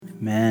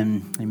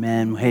Amen.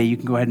 Amen. Hey, you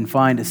can go ahead and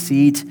find a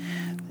seat.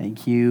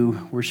 Thank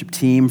you, worship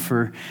team,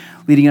 for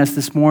leading us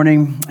this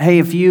morning. Hey,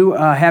 if you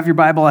have your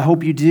Bible, I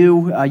hope you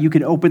do. You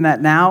can open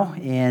that now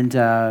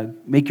and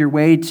make your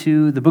way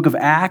to the book of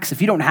Acts.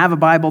 If you don't have a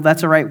Bible,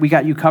 that's all right. We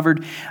got you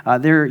covered.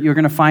 There, you're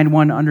going to find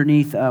one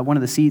underneath one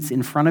of the seats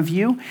in front of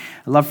you.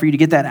 I'd love for you to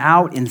get that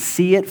out and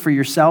see it for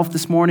yourself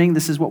this morning.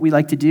 This is what we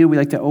like to do. We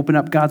like to open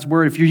up God's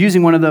Word. If you're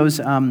using one of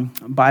those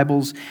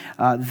Bibles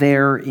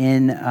there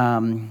in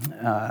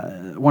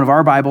one of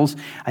our Bibles,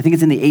 I think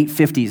it's in the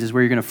 850s is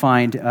where you're going to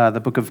find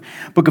the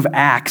book of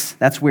Acts.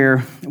 That's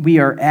where we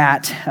are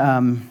at,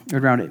 right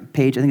around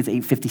page, I think it's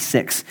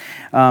 856.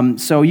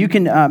 So you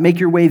can make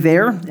your way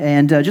there,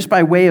 and just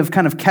by way of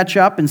kind of catch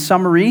up and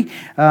summary,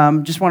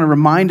 just want to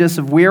remind us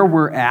of where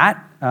we're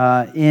at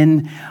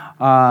in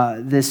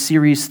this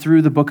series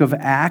through the book of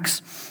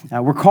Acts.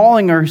 We're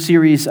calling our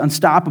series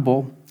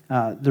Unstoppable.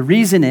 The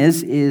reason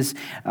is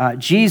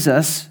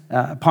Jesus,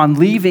 upon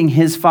leaving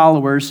his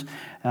followers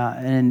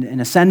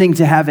and ascending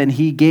to heaven,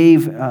 he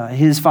gave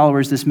his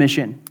followers this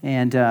mission.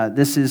 And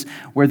this is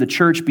where the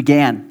church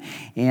began.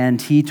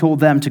 And he told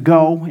them to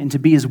go and to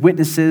be his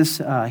witnesses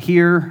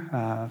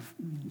here,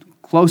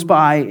 close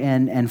by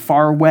and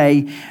far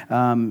away,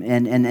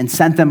 and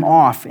sent them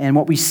off. And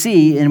what we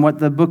see in what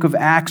the book of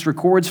Acts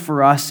records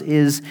for us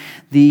is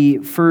the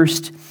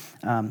first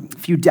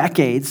few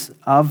decades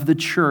of the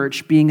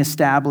church being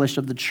established,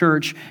 of the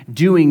church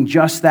doing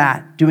just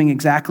that, doing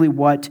exactly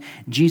what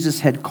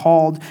Jesus had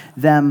called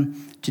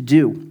them to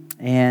do.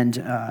 And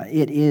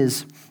it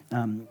is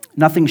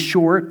nothing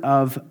short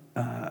of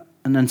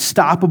an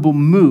unstoppable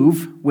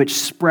move which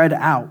spread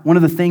out. One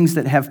of the things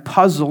that have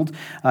puzzled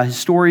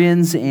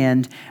historians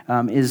and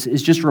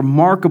is just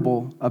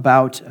remarkable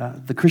about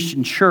the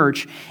Christian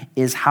church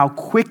is how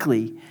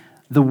quickly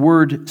the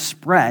word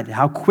spread,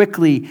 how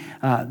quickly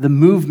the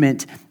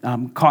movement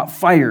caught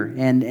fire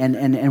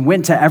and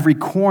went to every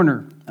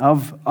corner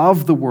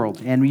of the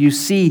world. And you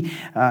see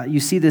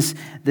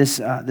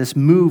this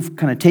move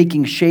kind of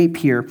taking shape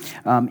here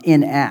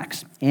in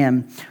Acts.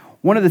 And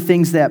one of the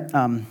things that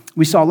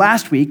we saw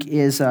last week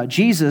is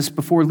Jesus,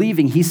 before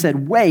leaving, he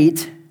said,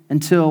 "Wait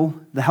until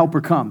the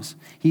Helper comes."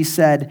 He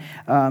said,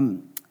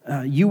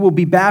 you will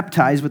be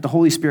baptized with the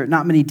Holy Spirit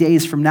not many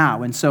days from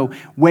now. And so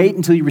wait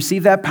until you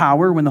receive that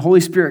power. When the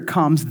Holy Spirit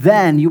comes,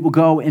 then you will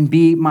go and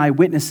be my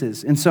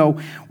witnesses. And so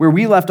where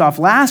we left off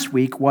last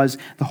week was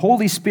the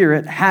Holy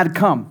Spirit had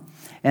come.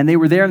 And they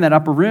were there in that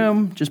upper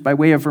room. Just by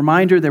way of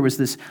reminder, there was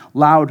this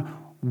loud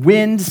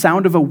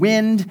sound of a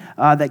wind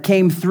that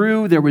came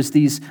through. There was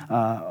these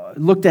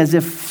looked as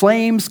if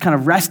flames kind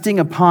of resting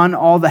upon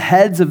all the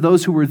heads of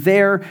those who were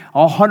there,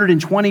 all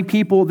 120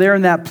 people there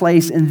in that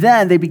place. And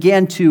then they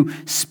began to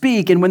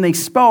speak. And when they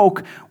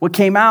spoke, what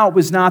came out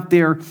was not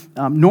their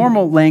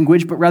normal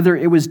language, but rather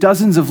it was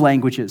dozens of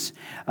languages.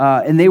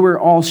 And they were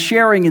all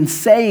sharing and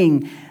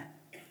saying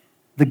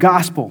the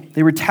gospel.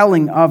 They were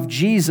telling of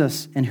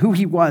Jesus and who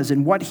he was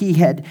and what he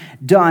had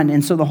done.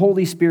 And so the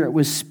Holy Spirit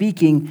was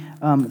speaking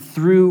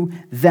through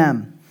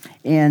them.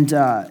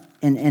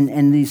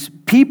 And these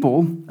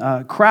people,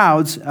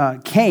 crowds,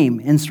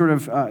 came and sort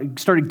of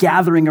started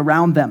gathering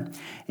around them.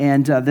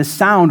 And this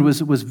sound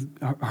was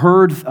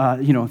heard,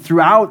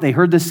 throughout. They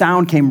heard the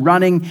sound, came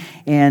running,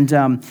 and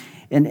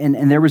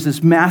there was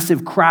this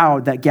massive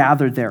crowd that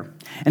gathered there.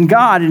 And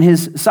God, in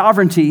his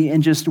sovereignty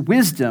and just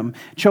wisdom,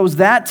 chose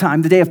that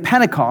time, the day of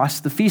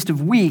Pentecost, the Feast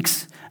of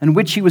Weeks, in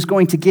which he was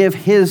going to give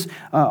his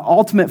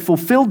ultimate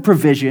fulfilled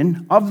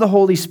provision of the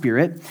Holy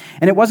Spirit.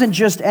 And it wasn't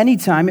just any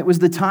time, it was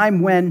the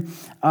time when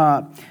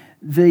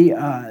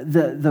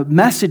the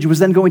message was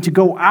then going to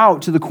go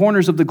out to the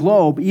corners of the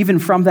globe, even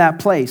from that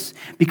place,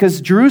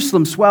 because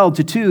Jerusalem swelled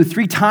to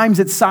 2-3 times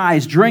its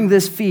size during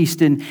this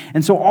feast. And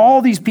so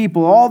all these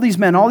people, all these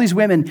men, all these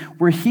women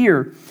were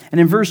here. And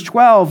in verse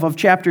 12 of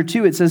chapter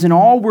 2, it says, "And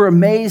all were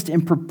amazed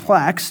and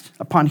perplexed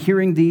upon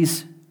hearing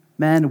these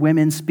men,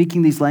 women,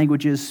 speaking these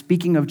languages,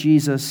 speaking of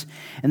Jesus.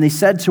 And they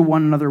said to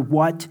one another,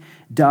 'What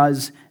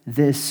does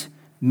this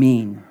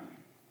mean?'"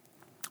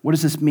 What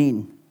does this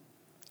mean?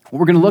 What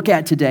we're going to look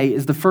at today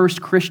is the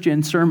first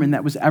Christian sermon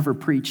that was ever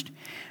preached.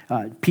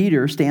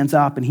 Peter stands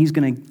up and he's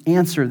going to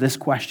answer this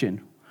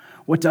question.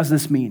 What does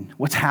this mean?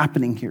 What's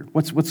happening here?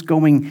 What's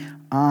going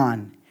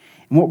on?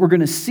 And what we're going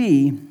to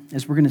see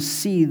is we're going to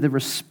see the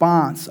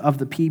response of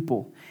the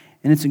people.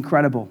 And it's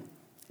incredible.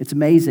 It's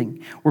amazing.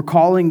 We're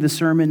calling the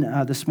sermon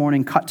this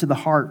morning Cut to the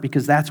Heart,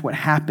 because that's what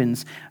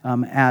happens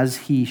as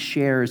he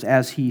shares,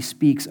 as he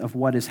speaks of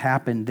what has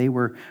happened. They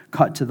were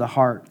cut to the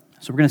heart.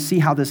 So we're going to see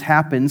how this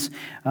happens.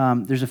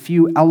 There's a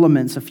few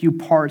elements, a few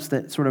parts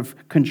that sort of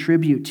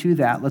contribute to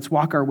that. Let's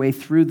walk our way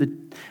through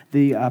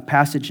the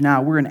passage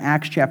now. We're in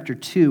Acts chapter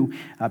 2,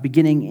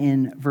 beginning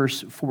in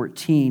verse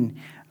 14.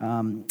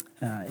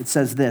 It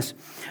says this,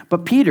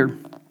 "But Peter,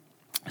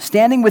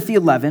 standing with the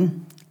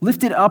 11,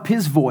 lifted up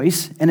his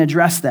voice and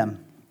addressed them.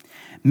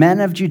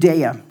 'Men of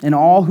Judea and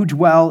all who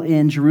dwell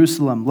in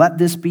Jerusalem, let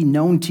this be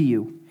known to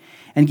you,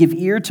 and give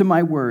ear to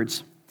my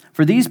words.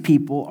 For these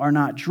people are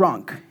not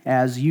drunk,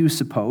 as you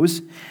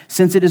suppose,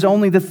 since it is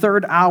only the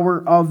third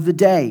hour of the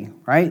day,"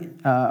 right?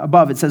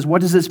 Above it says,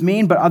 "What does this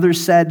mean?" But others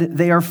said,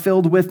 "They are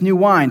filled with new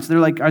wine." So they're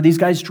like, "Are these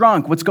guys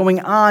drunk? What's going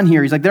on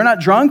here?" He's like, "They're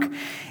not drunk.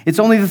 It's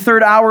only the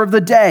third hour of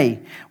the day,"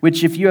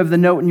 which if you have the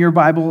note in your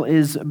Bible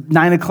is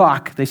 9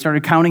 o'clock. They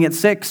started counting at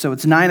 6, so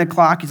it's 9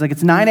 o'clock. He's like,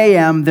 "It's 9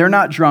 a.m. They're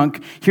not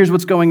drunk. Here's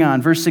what's going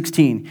on." Verse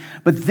 16,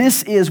 "But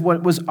this is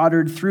what was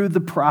uttered through the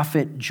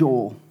prophet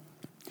Joel.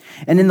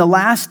 And in the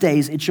last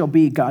days it shall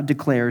be, God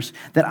declares,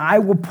 that I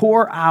will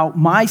pour out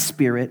my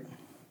spirit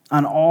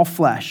on all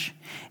flesh,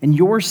 and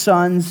your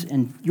sons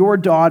and your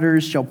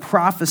daughters shall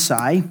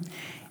prophesy,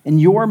 and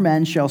your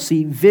men shall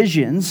see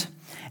visions,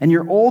 and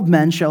your old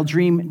men shall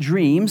dream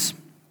dreams,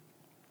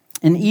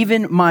 and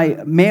even my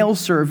male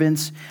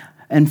servants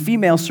and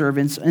female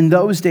servants, in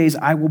those days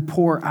I will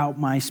pour out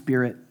my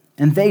spirit.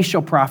 And they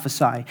shall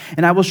prophesy.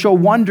 And I will show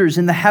wonders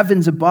in the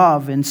heavens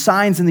above, and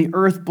signs in the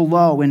earth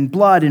below, and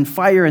blood and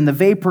fire and the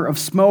vapor of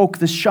smoke.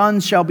 The sun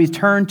shall be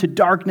turned to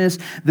darkness,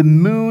 the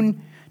moon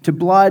to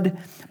blood,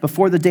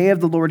 before the day of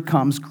the Lord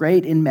comes,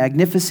 great and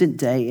magnificent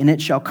day. And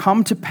it shall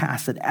come to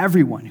pass that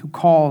everyone who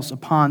calls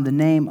upon the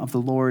name of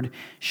the Lord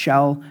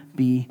shall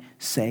be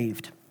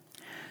saved."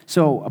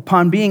 So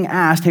upon being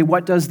asked, hey,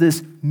 what does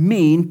this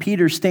mean?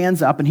 Peter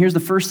stands up, and here's the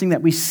first thing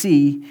that we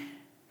see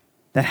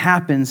that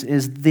happens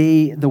is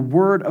the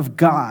word of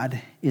God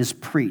is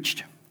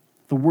preached.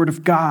 The word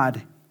of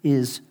God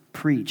is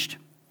preached.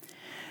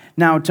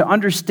 Now, to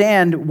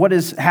understand what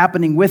is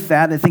happening with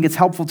that, I think it's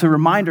helpful to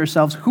remind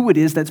ourselves who it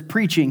is that's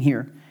preaching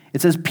here.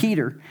 It says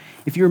Peter.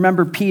 If you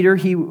remember Peter,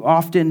 he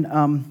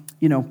often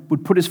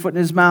would put his foot in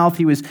his mouth.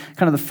 He was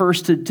kind of the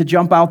first to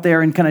jump out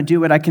there and kind of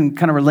do it. I can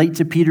kind of relate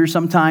to Peter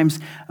sometimes.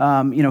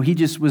 He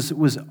just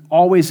was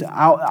always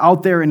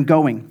out there and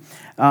going.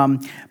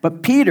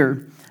 But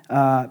Peter,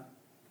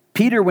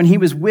 when he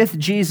was with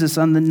Jesus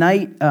on the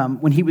night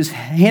when he was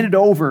handed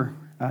over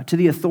to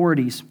the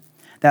authorities,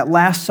 that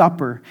Last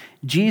Supper,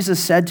 Jesus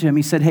said to him,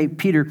 he said, "Hey,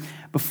 Peter,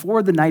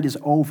 before the night is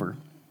over,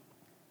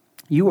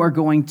 you are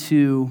going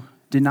to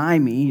deny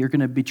me, you're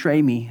going to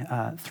betray me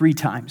 3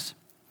 times.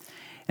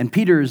 And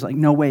Peter is like,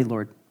 "No way,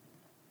 Lord.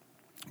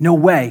 No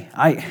way.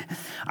 I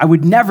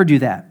would never do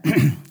that.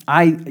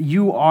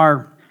 You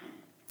are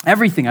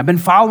everything. I've been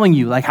following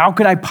you. Like, how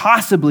could I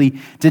possibly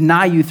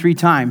deny you 3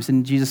 times?"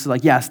 And Jesus is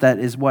like, "Yes, that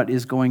is what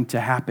is going to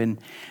happen."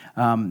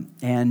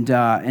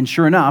 And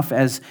sure enough,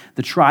 as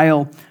the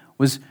trial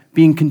was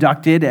being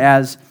conducted,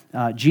 as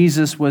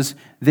Jesus was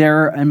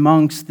there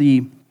amongst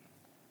the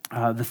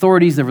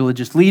authorities, the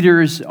religious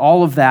leaders,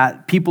 all of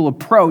that, people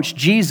approached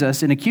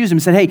Jesus and accused him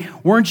and said, "Hey,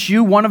 weren't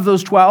you one of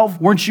those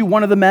 12? Weren't you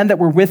one of the men that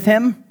were with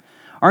him?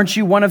 Aren't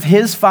you one of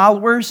his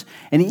followers?"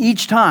 And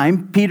each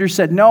time, Peter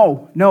said,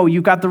 no,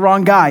 you got the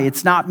wrong guy.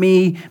 It's not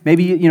me.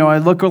 Maybe, I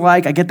look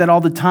alike. I get that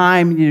all the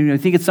time. I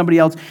think it's somebody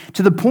else.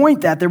 To the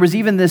point that there was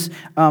even this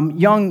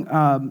young,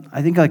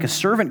 I think like a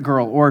servant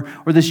girl or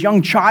this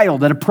young child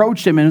that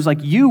approached him and was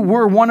like, "You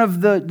were one of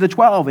the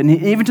 12. And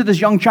even to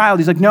this young child,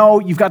 he's like, "No,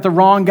 you've got the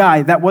wrong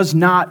guy. That was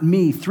not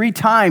me." 3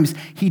 times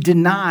he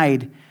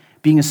denied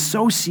being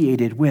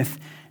associated with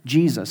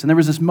Jesus. And there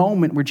was this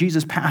moment where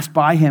Jesus passed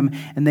by him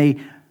and they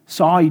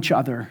saw each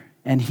other,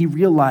 and he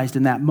realized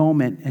in that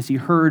moment, as he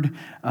heard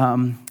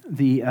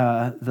the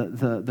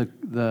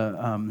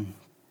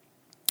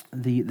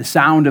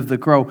sound of the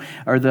crow,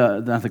 or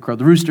the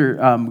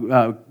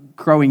rooster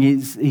crowing,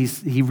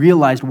 he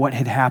realized what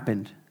had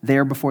happened.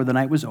 There before the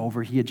night was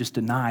over, he had just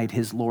denied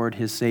his Lord,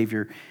 his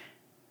Savior,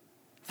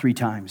 3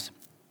 times.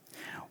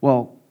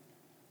 Well,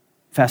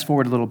 fast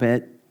forward a little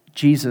bit,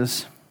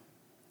 Jesus,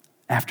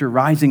 after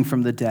rising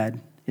from the dead,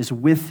 is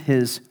with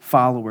his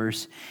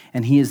followers,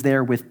 and he is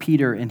there with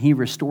Peter, and he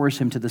restores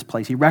him to this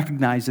place. He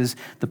recognizes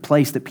the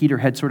place that Peter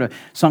had sort of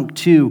sunk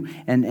to,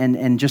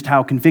 and just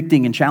how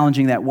convicting and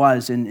challenging that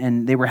was,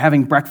 and they were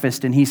having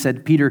breakfast, and he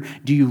said, "Peter,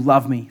 do you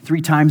love me?"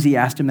 3 times he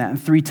asked him that,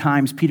 and 3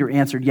 times Peter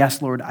answered,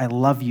 "Yes, Lord, I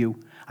love you.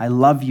 I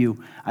love you.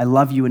 I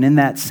love you." And in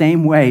the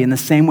same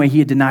way he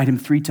had denied him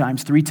 3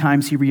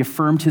 times he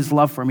reaffirmed his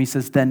love for him. He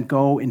says, "Then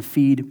go and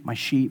feed my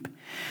sheep."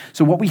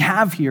 So what we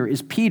have here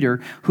is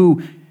Peter,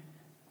 who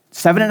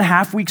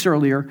 7.5 weeks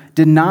earlier,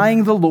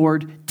 denying the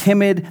Lord,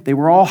 timid. They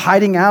were all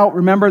hiding out.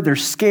 Remember, they're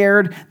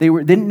scared. They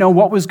didn't know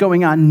what was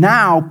going on.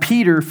 Now,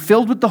 Peter,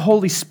 filled with the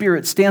Holy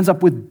Spirit, stands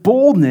up with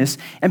boldness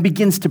and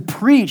begins to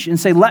preach and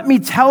say, "Let me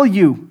tell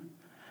you,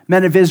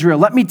 men of Israel,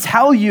 let me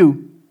tell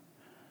you,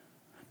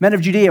 men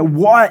of Judea,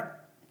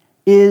 what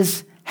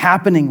is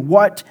happening,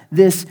 what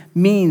this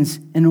means."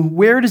 And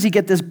where does he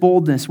get this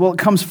boldness? Well, it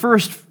comes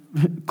first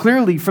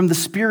clearly from the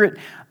Spirit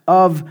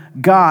of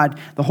God,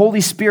 the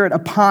Holy Spirit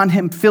upon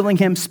him, filling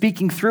him,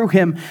 speaking through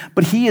him,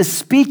 but he is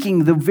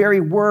speaking the very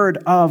word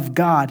of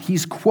God.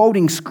 He's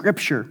quoting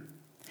Scripture.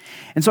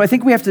 And so I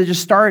think we have to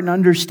just start and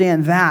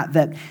understand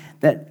that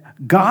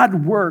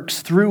God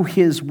works through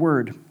his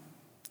word.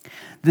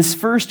 This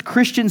first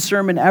Christian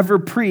sermon ever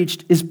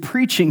preached is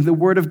preaching the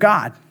word of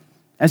God,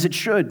 as it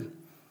should,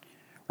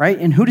 right?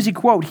 And who does he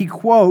quote? He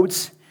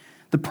quotes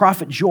the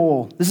prophet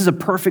Joel. This is a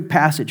perfect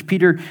passage.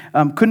 Peter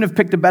couldn't have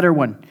picked a better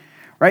one,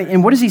 right?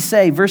 And what does he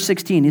say? Verse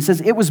 16, he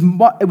says, it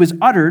was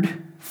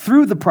uttered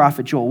through the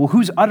prophet Joel. Well,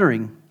 who's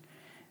uttering?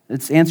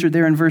 It's answered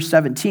there in verse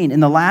 17. In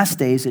the last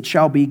days it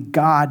shall be,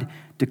 God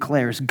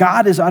declares.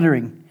 God is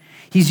uttering.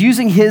 He's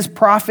using his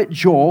prophet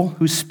Joel,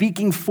 who's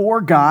speaking for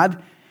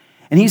God,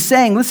 and he's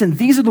saying, listen,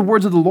 these are the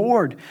words of the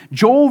Lord.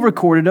 Joel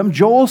recorded them,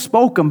 Joel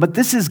spoke them, but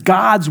this is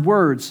God's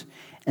words,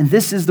 and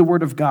this is the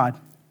word of God.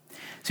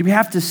 See, we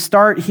have to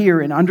start here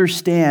and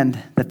understand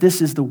that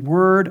this is the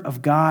word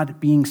of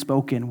God being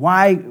spoken.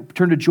 Why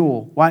turn to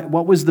Joel?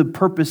 What was the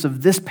purpose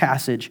of this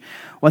passage?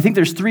 Well, I think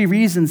there's three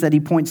reasons that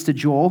he points to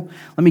Joel.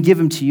 Let me give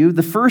them to you.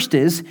 The first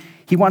is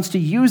he wants to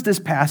use this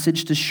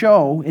passage to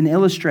show and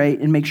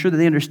illustrate and make sure that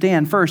they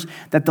understand first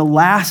that the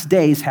last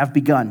days have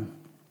begun.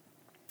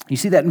 You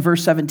see that in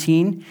verse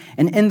 17?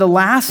 And in the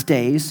last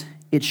days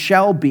it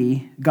shall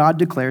be, God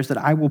declares, that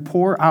I will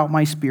pour out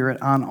my spirit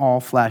on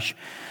all flesh.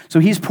 So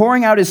he's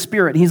pouring out his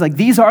spirit. He's like,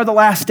 these are the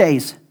last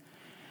days.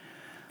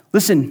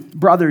 Listen,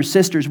 brothers,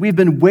 sisters, we've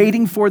been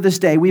waiting for this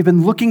day. We've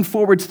been looking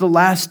forward to the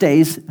last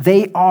days.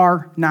 They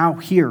are now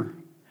here.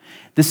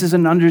 This is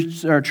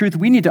a truth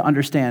we need to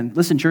understand.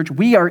 Listen, church,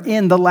 we are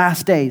in the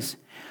last days.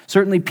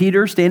 Certainly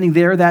Peter, standing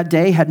there that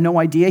day, had no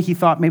idea. He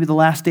thought maybe the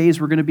last days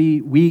were going to be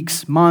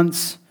weeks,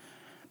 months,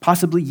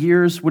 possibly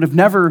years, would have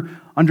never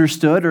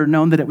understood or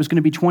known that it was going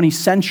to be 20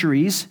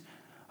 centuries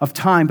of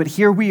time. But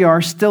here we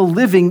are still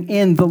living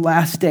in the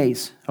last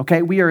days,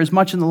 okay? We are as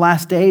much in the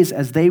last days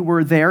as they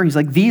were there. He's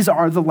like, these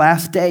are the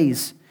last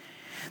days.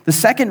 The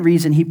second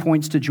reason he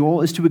points to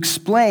Joel is to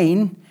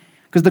explain,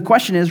 because the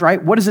question is,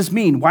 right, what does this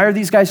mean? Why are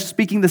these guys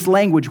speaking this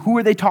language? Who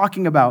are they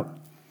talking about?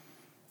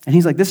 And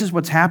he's like, this is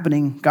what's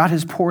happening. God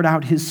has poured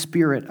out his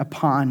spirit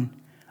upon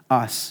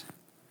us.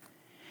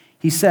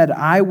 He said,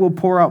 I will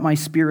pour out my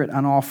spirit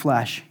on all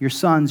flesh. Your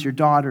sons, your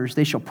daughters,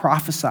 they shall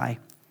prophesy.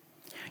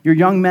 Your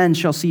young men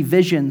shall see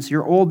visions.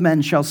 Your old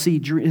men shall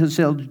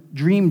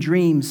dream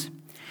dreams.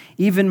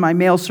 Even my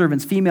male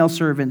servants, female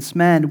servants,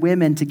 men,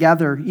 women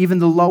together, even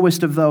the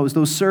lowest of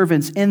those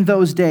servants, in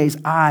those days,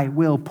 I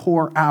will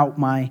pour out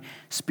my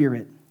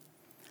spirit.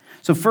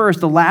 So first,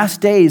 the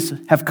last days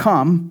have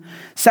come.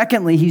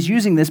 Secondly, he's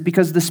using this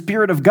because the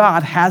Spirit of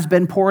God has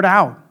been poured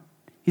out.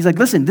 He's like,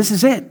 listen, this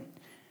is it.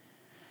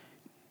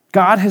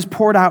 God has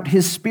poured out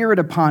his Spirit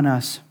upon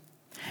us.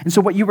 And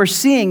so what you are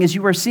seeing is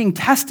you are seeing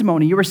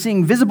testimony. You are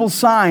seeing visible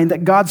sign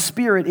that God's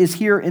Spirit is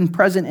here and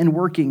present and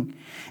working.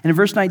 And in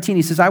verse 19,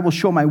 he says, I will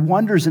show my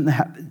wonders in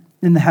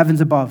the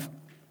heavens above,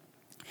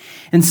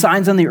 and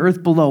signs on the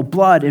earth below,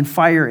 blood and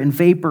fire and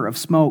vapor of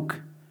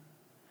smoke.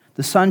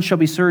 The sun shall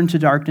be turned to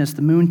darkness,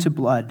 the moon to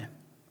blood.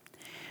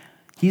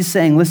 He's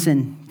saying,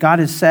 listen, God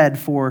has said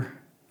for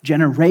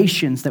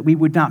generations that we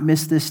would not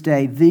miss this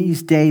day.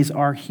 These days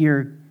are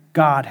here.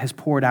 God has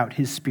poured out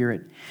his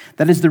Spirit.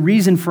 That is the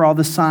reason for all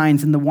the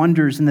signs and the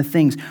wonders and the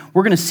things.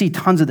 We're going to see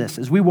tons of this.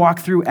 As we walk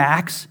through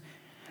Acts,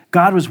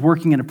 God was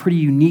working in a pretty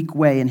unique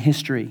way in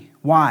history.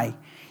 Why?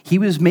 He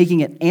was making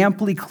it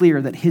amply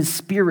clear that his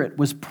Spirit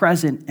was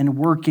present and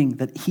working,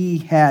 that he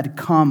had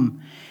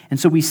come. And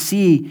so we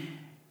see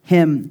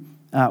him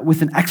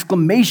with an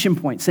exclamation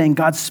point saying,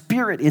 God's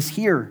Spirit is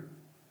here.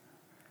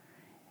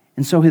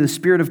 And so the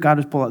Spirit of God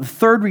is pulled out. The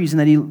third reason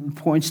that he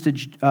points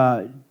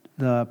to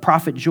the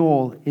prophet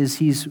Joel is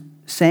he's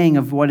saying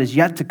of what is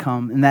yet to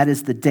come, and that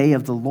is the day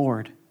of the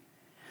Lord.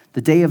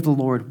 The day of the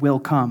Lord will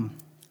come.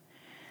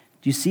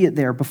 Do you see it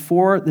there?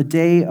 Before the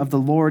day of the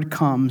Lord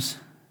comes,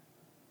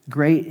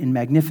 great and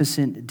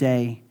magnificent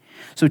day.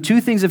 So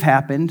two things have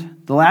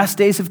happened. The last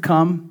days have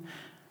come,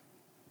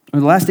 or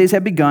the last days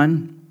have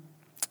begun.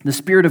 The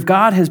Spirit of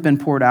God has been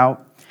poured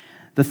out.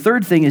 The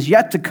third thing is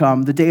yet to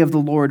come. The day of the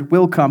Lord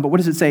will come. But what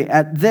does it say?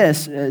 At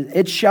this,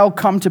 it shall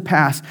come to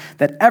pass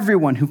that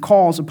everyone who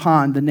calls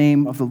upon the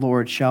name of the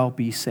Lord shall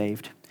be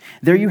saved.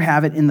 There you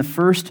have it in the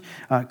first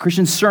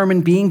Christian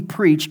sermon being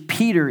preached.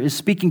 Peter is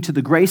speaking to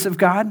the grace of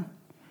God.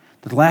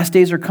 The last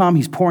days are come.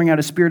 He's pouring out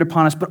his Spirit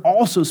upon us, but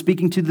also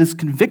speaking to this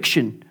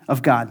conviction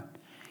of God.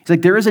 He's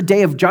like, there is a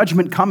day of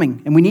judgment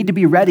coming, and we need to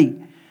be ready.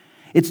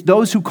 It's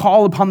those who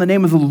call upon the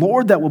name of the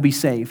Lord that will be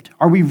saved.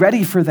 Are we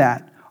ready for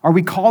that? Are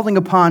we calling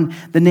upon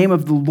the name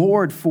of the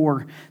Lord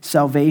for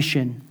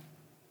salvation?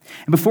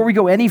 And before we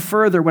go any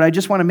further, what I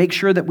just want to make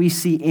sure that we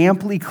see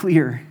amply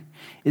clear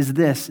is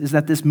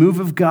that this move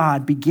of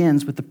God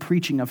begins with the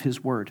preaching of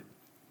his word.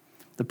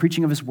 The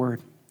preaching of his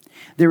word.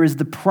 There is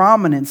the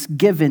prominence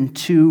given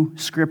to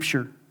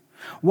Scripture.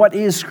 What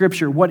is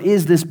Scripture? What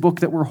is this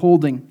book that we're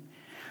holding?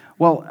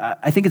 Well,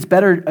 I think it's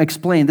better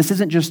explained. This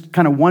isn't just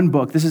kind of one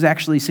book. This is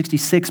actually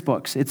 66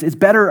 books. It's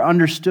better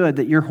understood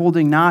that you're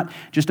holding not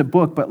just a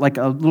book, but like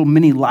a little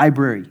mini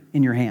library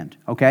in your hand,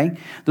 okay?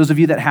 Those of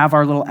you that have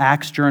our little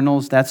Acts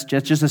journals, that's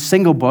just a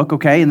single book,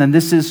 okay? And then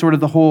this is sort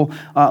of the whole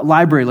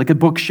library, like a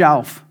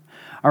bookshelf.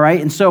 All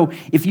right, and so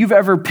if you've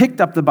ever picked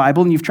up the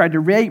Bible and you've tried to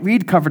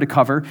read cover to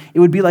cover,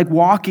 it would be like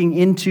walking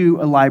into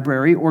a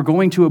library or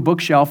going to a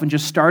bookshelf and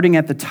just starting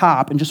at the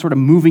top and just sort of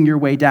moving your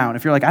way down.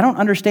 If you're like, I don't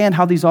understand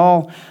how these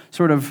all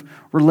sort of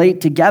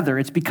relate together,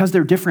 it's because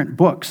they're different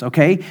books,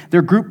 okay?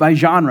 They're grouped by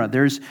genre.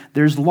 There's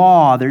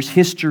law, there's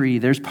history,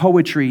 there's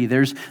poetry,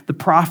 there's the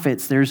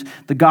prophets, there's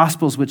the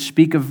Gospels, which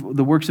speak of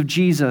the works of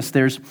Jesus,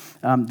 there's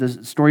the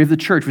story of the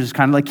church, which is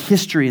kind of like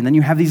history, and then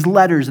you have these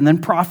letters, and then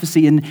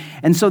prophecy,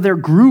 and so they're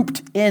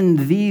grouped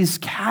in these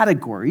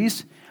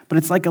categories, but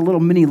it's like a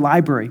little mini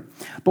library.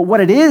 But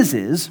what it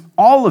is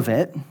all of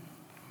it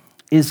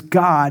is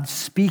God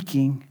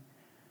speaking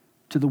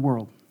to the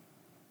world.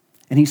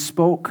 And he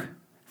spoke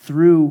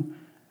through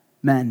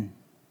men.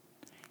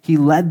 He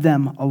led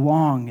them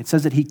along. It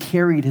says that he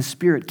carried, his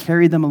spirit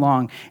carried them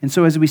along. And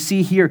so as we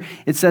see here,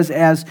 it says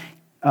as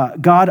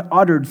God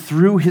uttered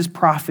through his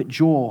prophet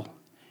Joel,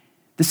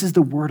 this is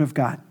the word of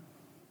God.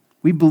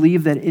 We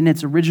believe that in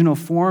its original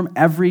form,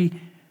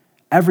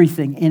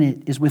 everything in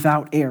it is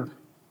without error.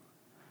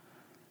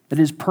 That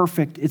is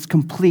perfect, it's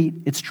complete,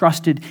 it's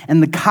trusted.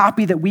 And the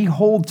copy that we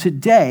hold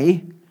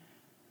today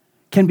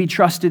can be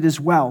trusted as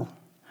well.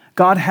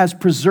 God has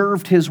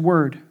preserved his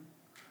word.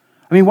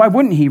 I mean, why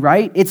wouldn't he,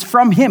 right? It's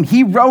from him.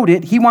 He wrote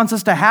it. He wants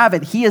us to have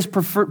it. He has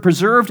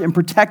preserved and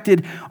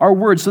protected our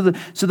word. So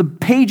the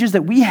pages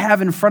that we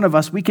have in front of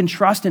us, we can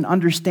trust and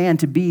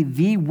understand to be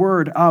the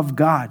word of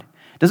God.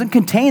 It doesn't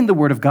contain the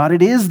word of God.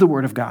 It is the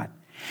word of God.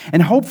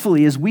 And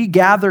hopefully, as we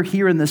gather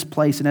here in this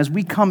place and as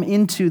we come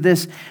into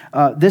this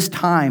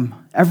time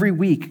every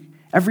week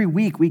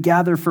we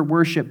gather for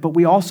worship, but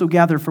we also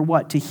gather for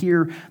what? To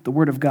hear the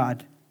word of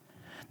God.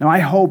 Now, I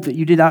hope that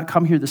you did not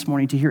come here this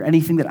morning to hear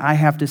anything that I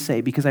have to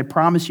say, because I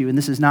promise you, and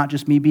this is not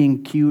just me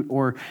being cute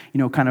or,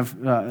 kind of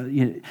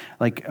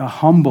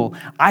humble.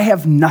 I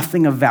have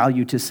nothing of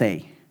value to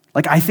say.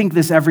 Like, I think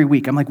this every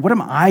week. I'm like, what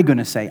am I going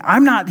to say?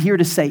 I'm not here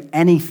to say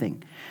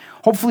anything.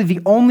 Hopefully, the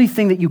only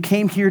thing that you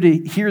came here to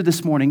hear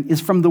this morning is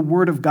from the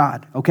Word of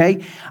God,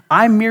 okay?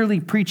 I'm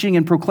merely preaching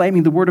and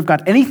proclaiming the Word of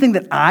God. Anything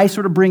that I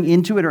sort of bring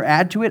into it or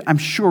add to it, I'm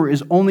sure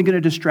is only going to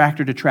distract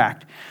or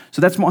detract.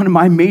 So that's one of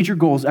my major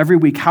goals every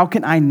week. How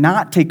can I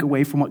not take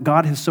away from what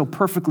God has so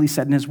perfectly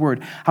said in his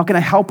Word? How can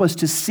I help us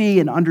to see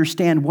and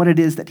understand what it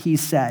is that he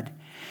said?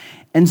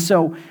 And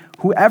so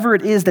whoever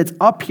it is that's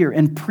up here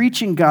and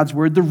preaching God's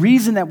word, the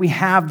reason that we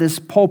have this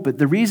pulpit,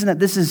 the reason that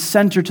this is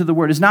centered to the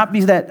word is not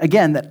because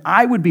that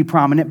I would be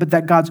prominent, but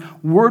that God's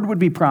word would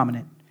be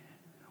prominent.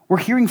 We're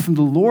hearing from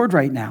the Lord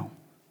right now.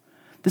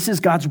 This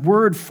is God's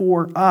word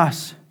for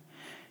us.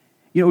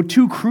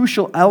 Two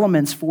crucial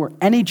elements for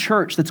any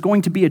church that's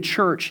going to be a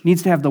church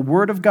needs to have the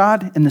word of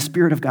God and the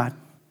Spirit of God,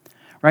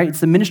 right?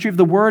 It's the ministry of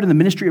the word and the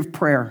ministry of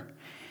prayer.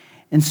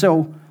 And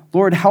so,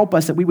 Lord, help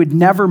us that we would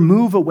never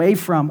move away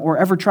from or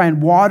ever try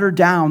and water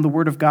down the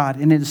word of God.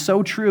 And it is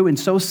so true and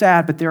so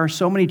sad, but there are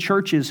so many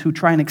churches who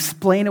try and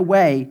explain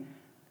away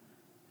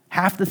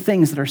half the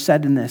things that are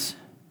said in this.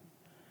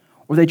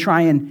 Or they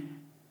try and,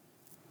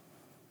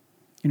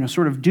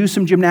 sort of do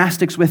some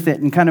gymnastics with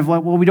it and kind of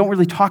like, well, we don't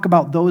really talk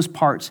about those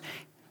parts.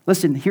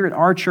 Listen, here at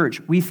our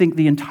church, we think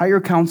the entire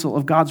counsel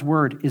of God's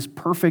word is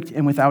perfect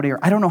and without error.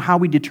 I don't know how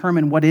we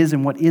determine what is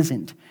and what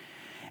isn't.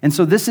 And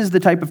so this is the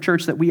type of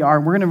church that we are.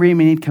 We're going to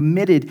remain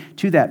committed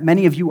to that.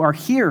 Many of you are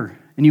here,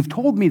 and you've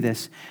told me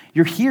this.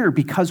 You're here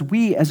because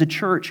we, as a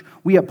church,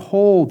 we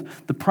uphold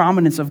the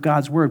prominence of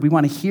God's word. We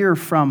want to hear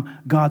from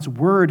God's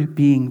word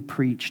being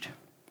preached.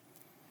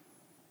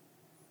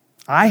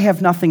 I have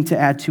nothing to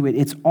add to it.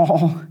 It's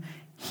all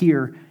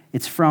here.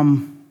 It's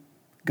from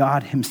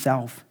God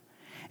himself.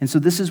 And so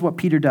this is what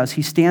Peter does.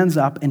 He stands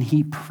up and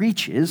he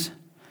preaches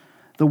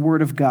the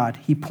word of God.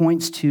 He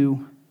points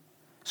to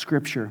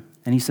Scripture.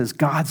 And he says,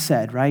 God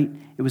said, right?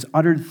 It was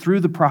uttered through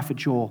the prophet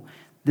Joel.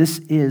 This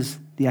is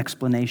the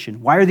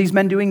explanation. Why are these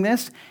men doing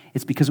this?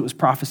 It's because it was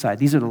prophesied.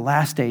 These are the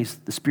last days.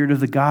 The Spirit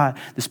of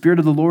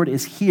the Lord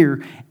is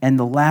here, and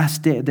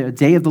the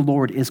day of the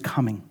Lord is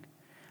coming.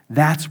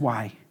 That's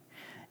why.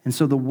 And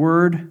so the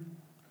word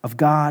of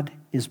God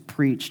is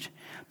preached.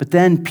 But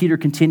then Peter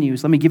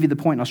continues. Let me give you the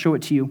point, and I'll show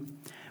it to you.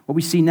 What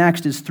we see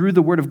next is through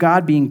the word of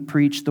God being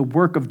preached, the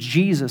work of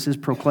Jesus is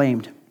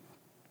proclaimed.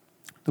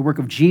 The work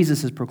of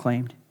Jesus is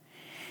proclaimed.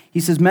 He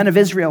says, men of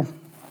Israel,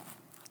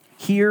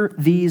 hear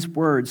these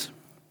words.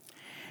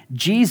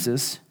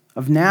 Jesus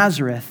of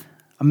Nazareth,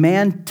 a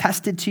man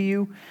tested to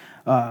you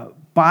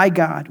by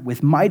God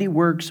with mighty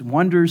works,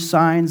 wonders,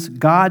 signs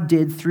God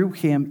did through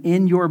him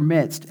in your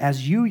midst,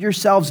 as you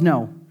yourselves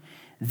know.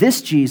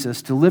 This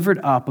Jesus delivered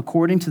up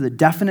according to the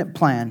definite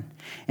plan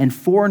and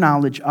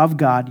foreknowledge of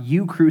God,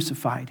 you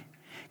crucified.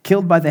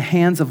 Killed by the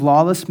hands of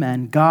lawless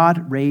men,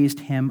 God raised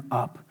him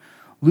up,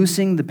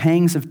 loosing the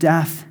pangs of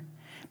death,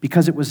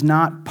 because it was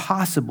not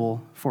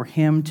possible for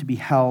him to be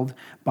held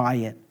by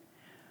it.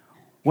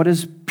 What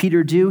does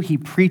Peter do? He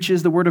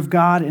preaches the word of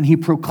God and he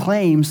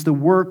proclaims the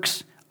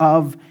works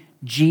of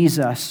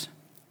Jesus.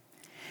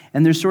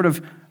 And there's sort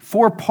of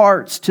 4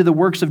 parts to the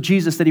works of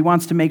Jesus that he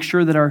wants to make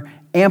sure that are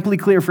amply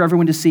clear for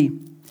everyone to see.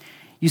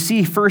 You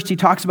see, first he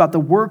talks about the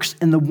works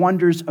and the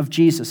wonders of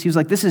Jesus. He was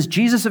like, this is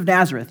Jesus of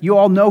Nazareth. You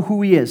all know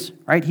who he is,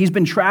 right? He's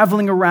been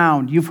traveling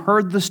around. You've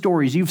heard the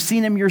stories. You've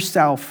seen him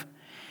yourself.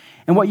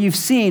 And what you've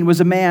seen was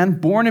a man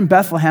born in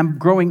Bethlehem,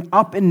 growing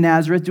up in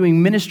Nazareth,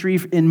 doing ministry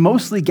in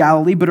mostly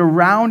Galilee, but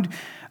around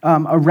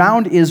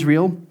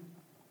Israel.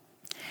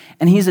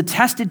 And he's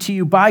attested to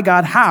you by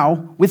God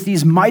how? With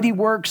these mighty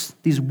works,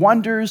 these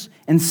wonders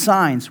and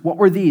signs. What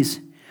were these?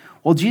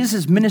 Well,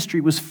 Jesus' ministry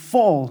was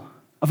full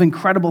of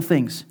incredible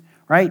things,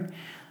 right?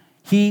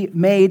 He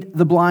made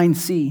the blind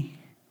see.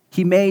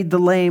 He made the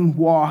lame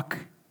walk.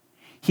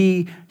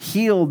 He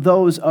healed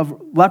those of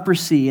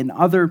leprosy and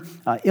other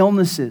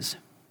illnesses.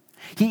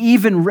 He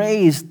even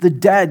raised the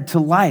dead to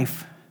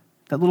life.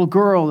 That little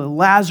girl,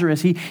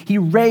 Lazarus, he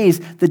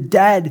raised the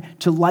dead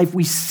to life.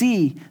 We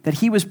see that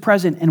he was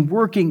present and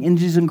working in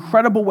these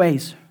incredible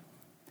ways.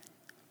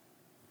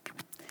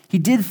 He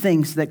did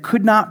things that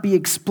could not be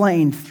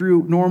explained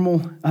through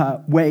normal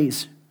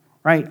ways,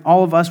 right?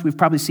 All of us, we've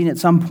probably seen at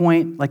some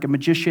point like a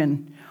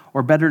magician,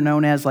 or better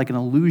known as like an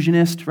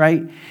illusionist,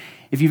 right?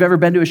 If you've ever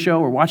been to a show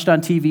or watched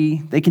on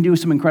TV, they can do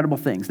some incredible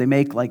things. They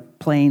make like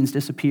planes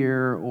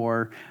disappear,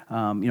 or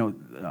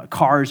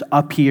cars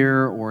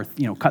appear, or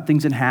cut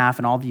things in half,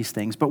 and all these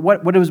things. But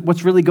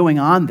what's really going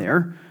on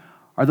there?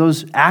 Are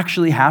those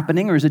actually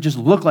happening, or does it just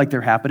look like they're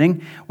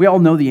happening? We all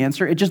know the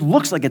answer. It just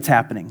looks like it's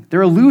happening.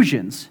 They're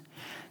illusions.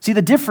 See,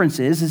 the difference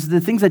is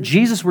the things that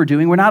Jesus were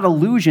doing were not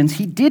illusions.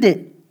 He did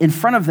it in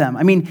front of them.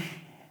 I mean,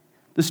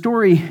 the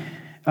story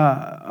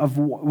of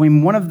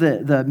one of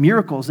the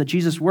miracles that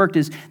Jesus worked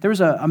is there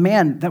was a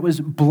man that was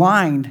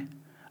blind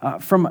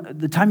from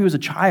the time he was a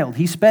child.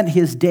 He spent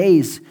his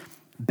days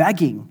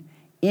begging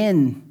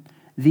in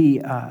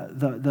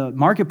the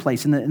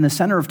marketplace in the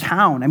center of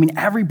town. I mean,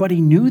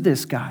 everybody knew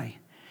this guy.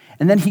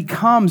 And then he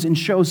comes and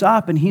shows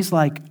up, and he's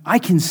like, I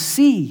can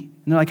see.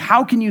 And they're like,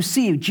 how can you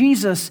see?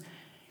 Jesus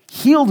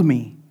healed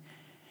me.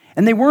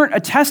 And they weren't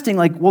attesting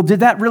like, well,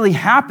 did that really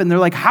happen? They're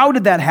like, how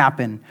did that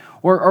happen?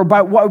 Or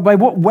by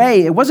what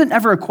way? It wasn't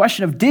ever a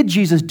question of, did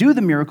Jesus do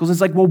the miracles?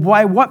 It's like, well,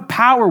 by what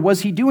power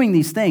was he doing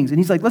these things? And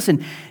he's like,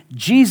 listen,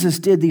 Jesus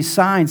did these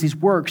signs, these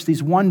works,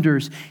 these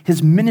wonders.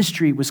 His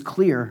ministry was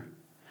clear.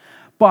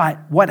 But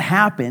what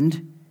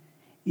happened?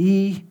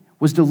 He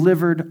was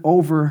delivered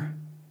over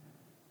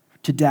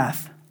to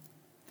death.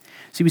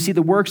 See, we see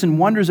the works and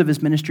wonders of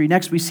his ministry.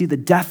 Next, we see the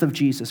death of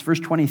Jesus. Verse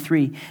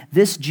 23,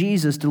 this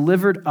Jesus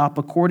delivered up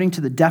according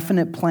to the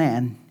definite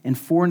plan and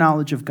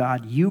foreknowledge of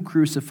God, you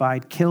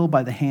crucified, killed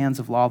by the hands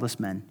of lawless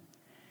men.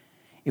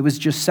 It was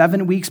just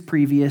 7 weeks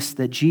previous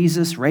that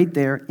Jesus, right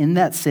there in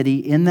that city,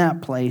 in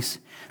that place,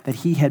 that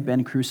he had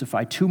been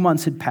crucified. 2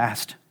 months had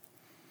passed.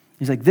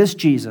 He's like, this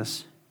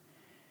Jesus,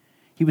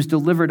 he was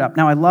delivered up.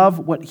 Now, I love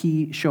what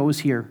he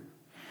shows here.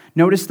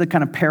 Notice the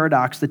kind of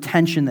paradox, the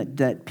tension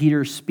that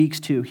Peter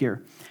speaks to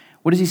here.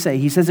 What does he say?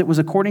 He says it was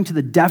according to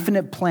the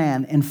definite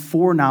plan and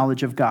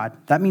foreknowledge of God.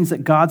 That means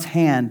that God's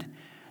hand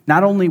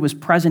not only was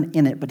present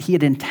in it, but he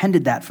had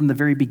intended that from the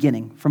very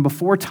beginning. From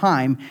before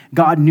time,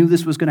 God knew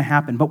this was going to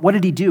happen. But what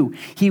did he do?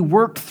 He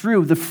worked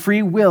through the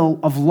free will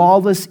of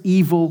lawless,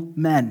 evil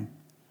men.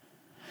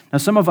 Now,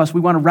 some of us, we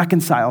want to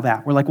reconcile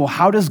that. We're like, well,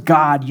 how does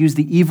God use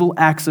the evil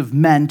acts of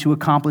men to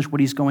accomplish what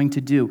he's going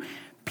to do?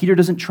 Peter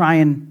doesn't try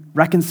and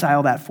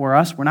reconcile that for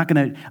us. We're not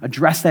going to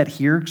address that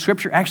here.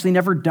 Scripture actually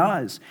never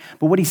does.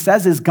 But what he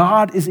says is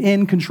God is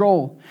in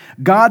control.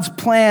 God's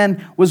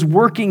plan was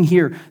working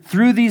here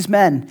through these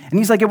men. And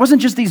he's like, it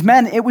wasn't just these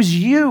men, it was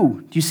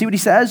you. Do you see what he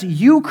says?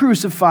 You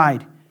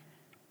crucified.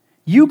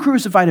 You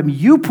crucified him.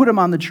 You put him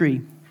on the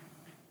tree.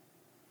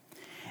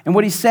 And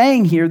what he's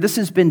saying here, this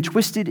has been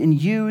twisted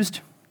and used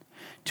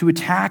to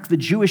attack the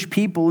Jewish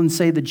people and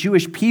say the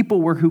Jewish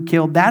people were who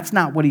killed. That's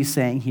not what he's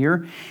saying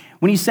here.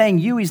 When he's saying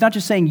you, he's not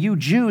just saying you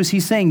Jews,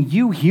 he's saying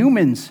you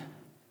humans.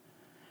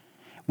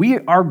 We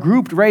are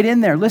grouped right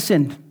in there.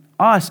 Listen,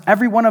 us,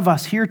 every one of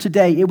us here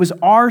today, it was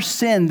our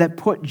sin that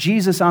put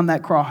Jesus on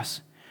that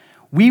cross.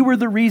 We were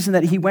the reason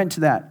that he went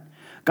to that.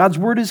 God's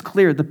word is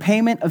clear. The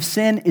payment of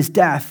sin is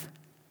death.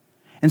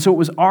 And so it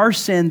was our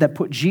sin that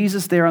put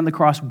Jesus there on the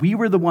cross. We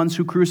were the ones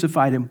who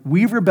crucified him.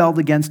 We rebelled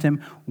against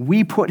him.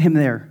 We put him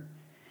there.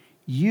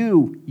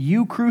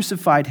 You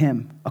crucified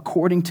him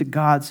according to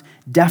God's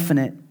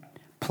definite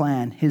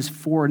plan, his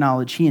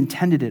foreknowledge. He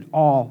intended it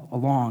all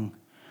along.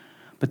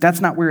 But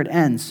that's not where it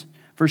ends.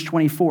 Verse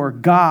 24,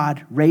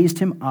 God raised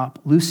him up,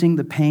 loosing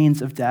the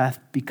pains of death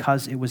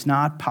because it was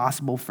not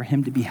possible for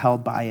him to be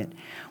held by it.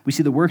 We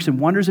see the works and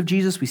wonders of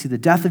Jesus. We see the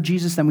death of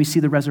Jesus. Then we see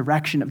the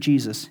resurrection of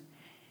Jesus.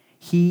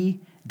 He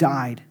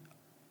died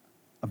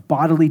a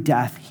bodily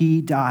death.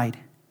 He died.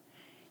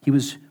 He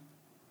was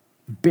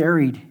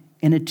buried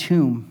in a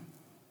tomb,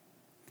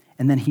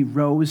 and then he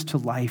rose to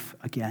life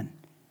again.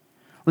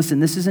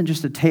 Listen, this isn't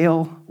just a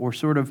tale or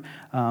sort of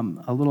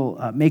a little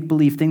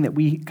make-believe thing that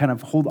we kind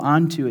of hold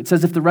on to. It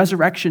says if the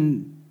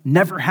resurrection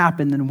never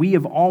happened, then we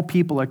of all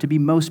people are to be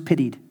most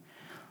pitied.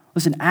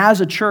 Listen, as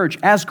a church,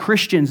 as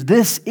Christians,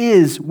 this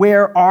is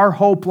where our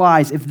hope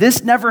lies. If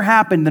this never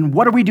happened, then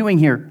what are we doing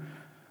here?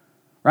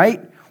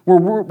 Right?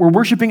 We're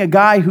worshiping a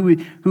guy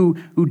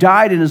who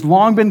died and has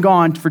long been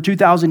gone for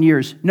 2,000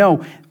 years.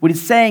 No, what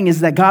it's saying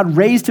is that God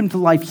raised him to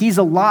life. He's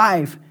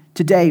alive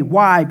today.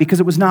 Why? Because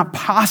it was not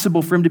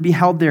possible for him to be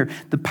held there.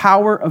 The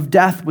power of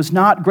death was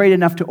not great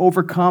enough to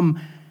overcome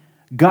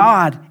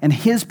God and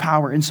his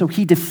power. And so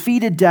he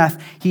defeated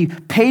death. He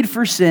paid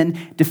for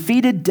sin,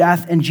 defeated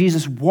death, and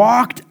Jesus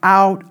walked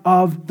out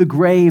of the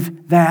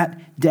grave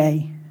that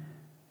day.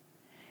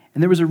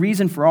 And there was a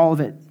reason for all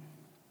of it.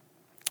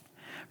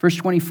 Verse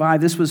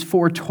 25, this was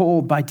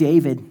foretold by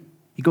David.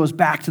 He goes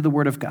back to the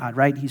word of God,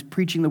 right? He's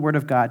preaching the word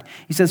of God.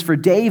 He says, for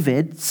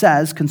David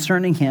says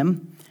concerning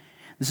him,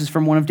 this is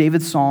from one of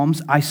David's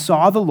Psalms, I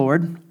saw the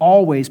Lord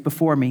always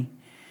before me,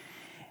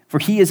 for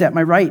he is at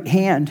my right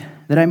hand,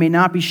 that I may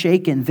not be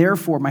shaken.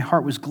 Therefore my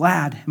heart was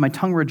glad, and my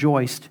tongue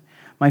rejoiced.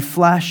 My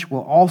flesh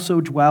will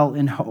also dwell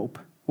in hope.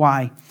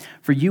 Why?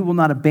 For you will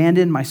not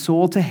abandon my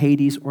soul to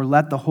Hades, or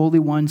let the Holy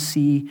One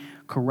see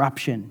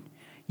corruption.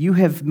 You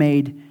have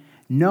made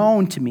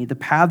known to me the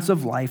paths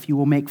of life. You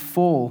will make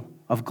full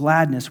of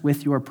gladness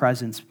with your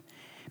presence.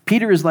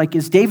 Peter is like,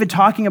 is David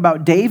talking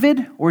about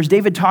David, or is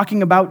David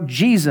talking about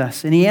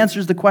Jesus? And he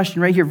answers the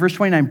question right here, verse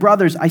 29.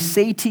 Brothers, I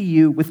say to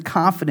you with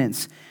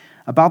confidence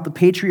about the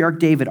patriarch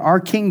David, our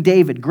King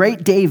David,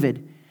 great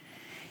David.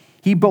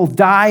 He both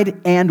died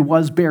and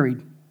was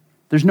buried.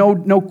 There's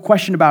no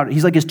question about it.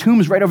 He's like, his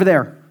tomb's right over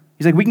there.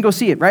 He's like, we can go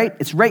see it, right?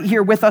 It's right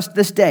here with us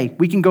this day.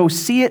 We can go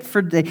see it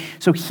for the day.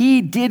 So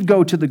he did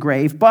go to the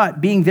grave,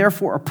 but being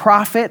therefore a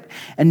prophet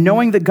and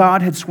knowing that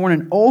God had sworn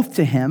an oath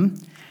to him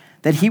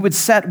that he would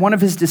set one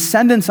of his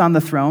descendants on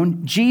the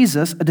throne,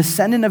 Jesus, a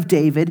descendant of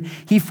David,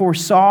 he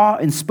foresaw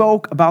and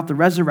spoke about the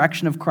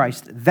resurrection of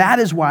Christ. That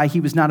is why he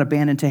was not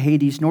abandoned to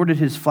Hades, nor did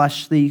his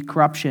flesh see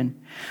corruption.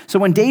 So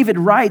when David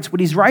writes, what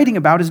he's writing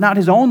about is not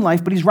his own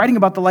life, but he's writing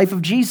about the life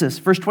of Jesus.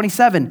 Verse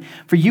 27,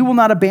 for you will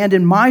not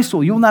abandon my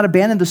soul. You will not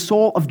abandon the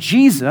soul of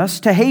Jesus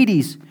to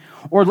Hades,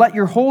 or let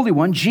your Holy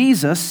One,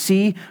 Jesus,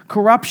 see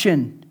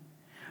corruption.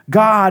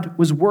 God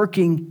was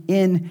working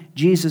in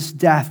Jesus'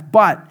 death,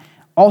 but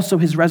also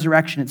his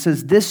resurrection. It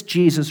says, this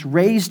Jesus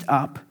raised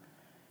up,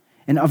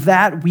 and of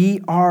that we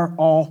are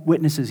all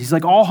witnesses. He's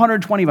like, all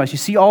 120 of us. You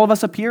see all of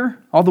us up here?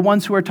 All the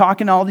ones who are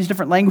talking all these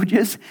different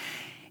languages?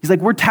 He's like,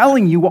 we're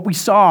telling you what we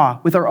saw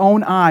with our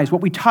own eyes,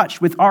 what we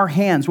touched with our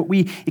hands, what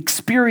we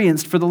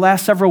experienced for the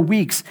last several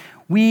weeks.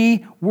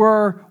 We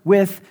were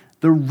with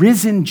the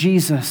risen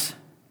Jesus.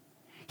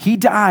 He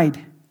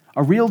died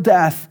a real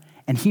death,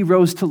 and he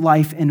rose to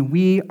life, and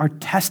we are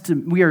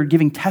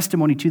giving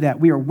testimony to that.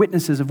 We are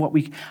witnesses of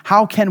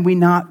how can we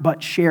not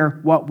but share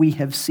what we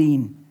have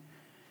seen?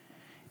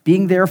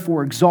 Being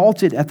therefore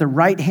exalted at the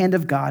right hand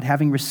of God,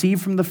 having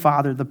received from the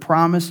Father the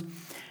promise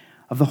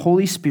of the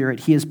Holy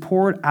Spirit, he has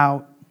poured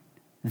out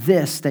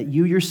this that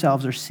you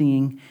yourselves are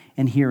seeing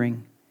and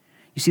hearing.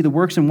 You see the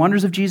works and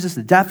wonders of Jesus,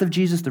 the death of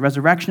Jesus, the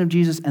resurrection of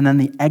Jesus, and then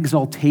the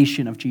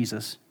exaltation of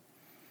Jesus.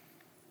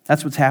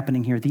 That's what's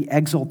happening here, the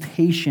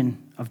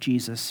exaltation of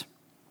Jesus.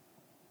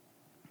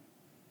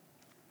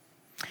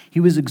 He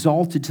was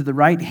exalted to the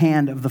right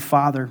hand of the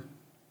Father,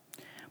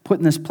 put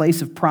in this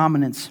place of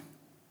prominence.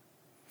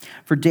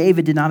 For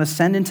David did not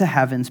ascend into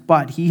heavens,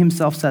 but he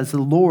himself says,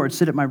 the Lord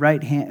sit at my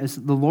right hand.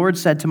 The Lord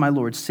said to my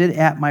Lord, sit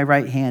at my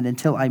right hand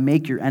until I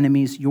make your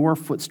enemies your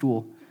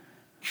footstool.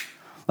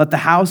 Let the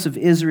house of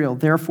Israel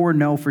therefore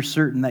know for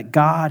certain that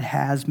God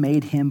has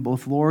made him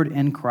both Lord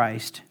and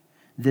Christ,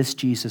 this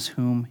Jesus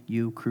whom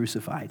you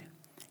crucified.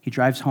 He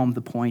drives home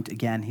the point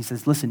again. He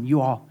says, listen,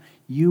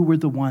 you were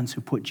the ones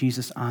who put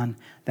Jesus on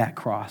that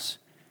cross.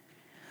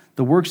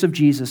 The works of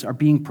Jesus are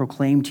being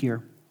proclaimed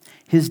here.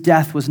 His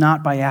death was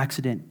not by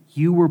accident.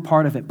 You were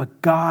part of it,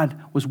 but God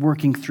was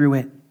working through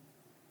it.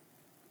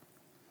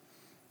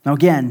 Now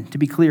again, to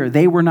be clear,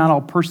 they were not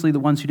all personally the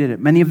ones who did it.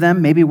 Many of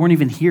them maybe weren't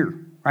even here,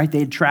 right? They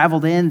had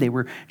traveled in. They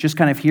were just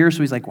kind of here.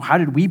 So he's like, well, how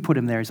did we put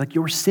him there? He's like,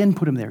 your sin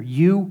put him there.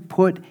 You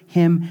put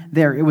him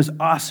there. It was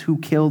us who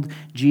killed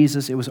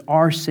Jesus. It was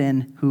our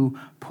sin who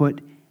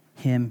put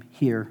him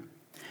here.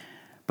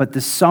 But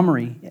the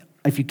summary,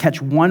 if you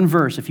catch one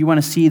verse, if you want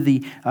to see the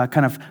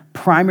kind of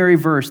primary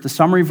verse, the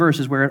summary verse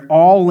is where it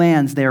all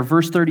lands there.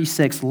 Verse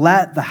 36,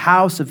 let the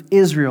house of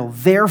Israel,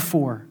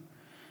 therefore,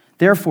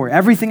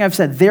 everything I've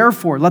said,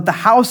 therefore, let the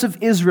house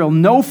of Israel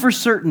know for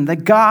certain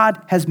that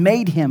God has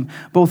made him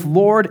both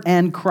Lord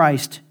and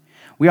Christ.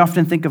 We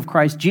often think of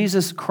Christ,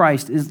 Jesus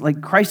Christ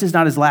is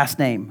not his last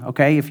name,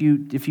 okay? If you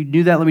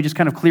knew that, let me just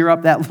kind of clear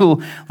up that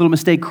little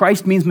mistake.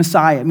 Christ means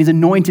Messiah. It means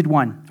anointed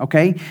one,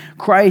 okay?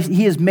 Christ,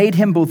 he has made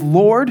him both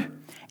Lord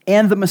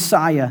and the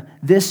Messiah,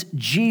 this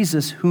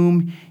Jesus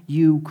whom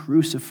you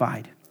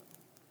crucified.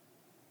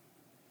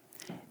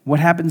 What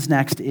happens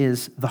next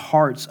is the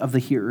hearts of the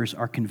hearers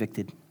are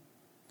convicted.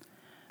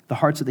 The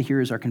hearts of the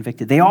hearers are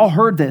convicted. They all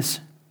heard this.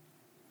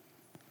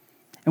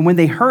 And when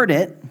they heard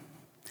it,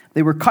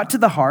 they were cut to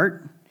the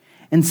heart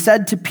and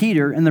said to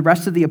Peter and the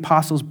rest of the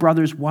apostles,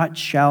 brothers, what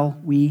shall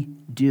we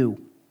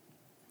do?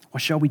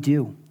 What shall we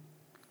do?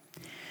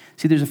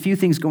 See, there's a few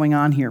things going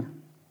on here.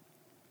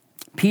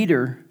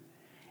 Peter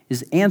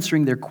is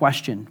answering their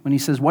question when he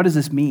says, what does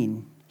this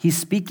mean? he's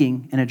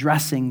speaking and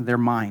addressing their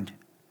mind.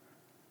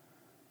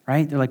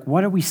 Right? They're like,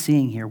 what are we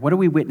seeing here? What are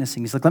we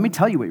witnessing? He's like, let me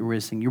tell you what you're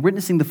witnessing. You're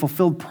witnessing the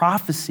fulfilled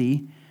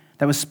prophecy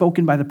that was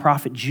spoken by the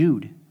prophet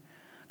Jude.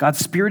 God's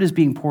Spirit is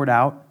being poured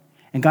out,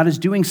 and God is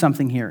doing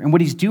something here. And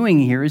what he's doing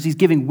here is he's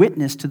giving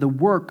witness to the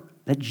work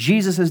that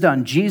Jesus has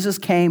done. Jesus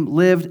came,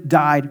 lived,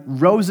 died,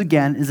 rose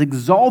again, is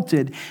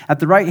exalted at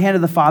the right hand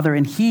of the Father,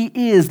 and he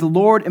is the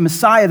Lord and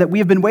Messiah that we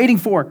have been waiting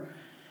for.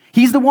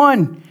 He's the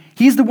one.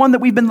 He's the one that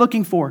we've been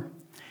looking for.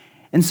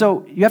 And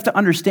so you have to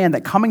understand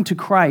that coming to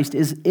Christ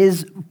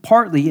is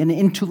partly an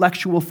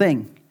intellectual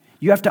thing.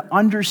 You have to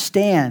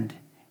understand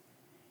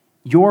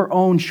your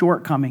own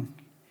shortcoming,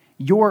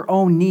 your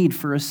own need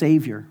for a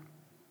Savior.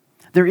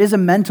 There is a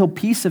mental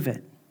piece of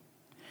it.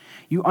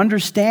 You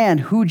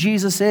understand who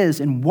Jesus is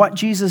and what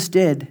Jesus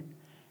did.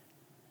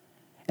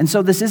 And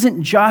so this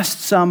isn't just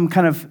some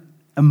kind of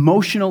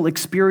emotional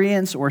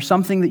experience or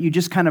something that you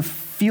just kind of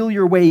feel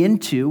your way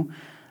into.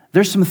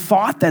 There's some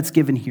thought that's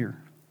given here.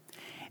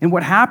 And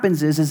what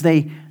happens is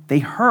they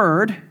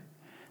heard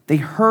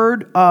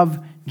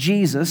of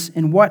Jesus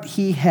and what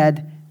he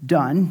had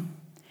done.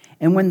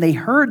 And when they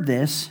heard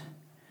this,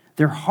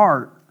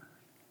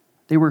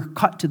 they were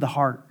cut to the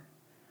heart.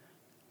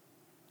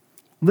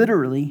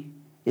 Literally,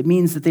 it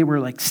means that they were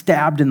like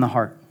stabbed in the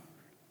heart.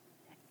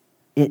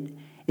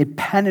 It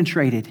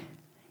penetrated.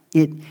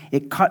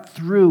 It cut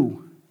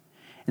through.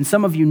 And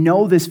some of you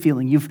know this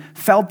feeling. You've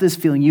felt this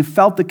feeling. You've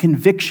felt the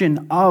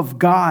conviction of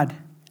God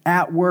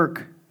at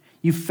work.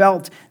 You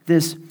felt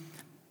this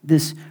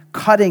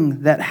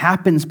cutting that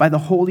happens by the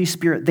Holy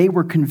Spirit. They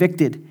were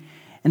convicted.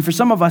 And for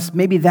some of us,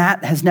 maybe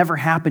that has never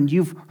happened.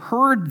 You've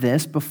heard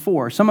this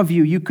before. Some of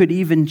you could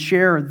even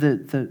share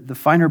the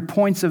finer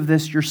points of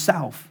this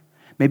yourself.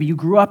 Maybe you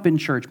grew up in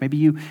church. Maybe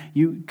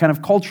you kind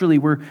of culturally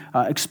were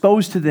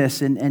exposed to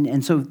this.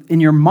 And so in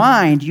your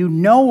mind, you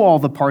know all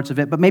the parts of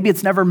it, but maybe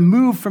it's never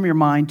moved from your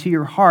mind to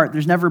your heart.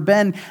 There's never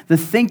been the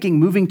thinking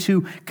moving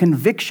to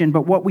conviction.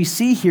 But what we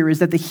see here is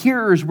that the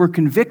hearers were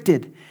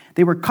convicted.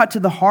 They were cut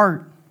to the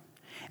heart.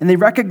 And they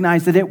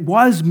recognized that it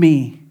was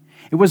me.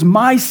 It was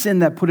my sin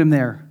that put him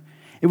there.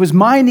 It was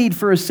my need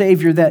for a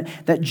Savior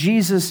that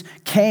Jesus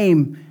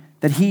came,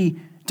 that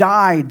he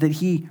died, that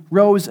he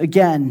rose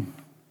again.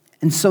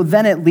 And so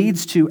then it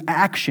leads to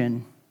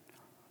action,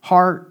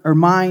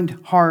 mind,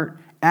 heart,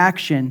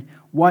 action.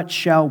 What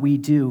shall we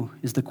do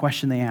is the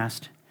question they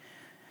asked.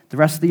 The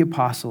rest of the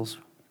apostles,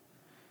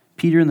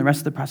 Peter and the rest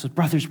of the apostles,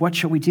 brothers, what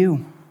shall we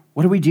do?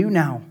 What do we do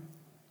now?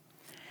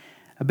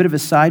 A bit of a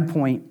side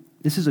point.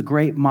 This is a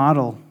great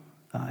model.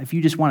 If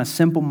you just want a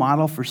simple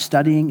model for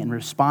studying and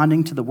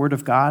responding to the Word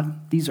of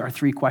God, these are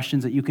 3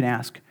 questions that you can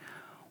ask.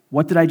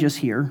 What did I just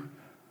hear?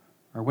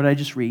 Or what did I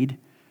just read?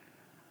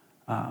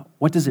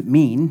 What does it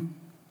mean?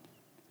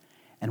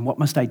 And what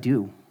must I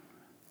do?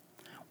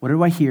 What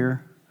do I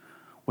hear?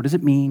 What does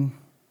it mean?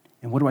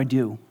 And what do I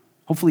do?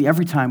 Hopefully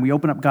every time we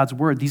open up God's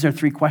word, these are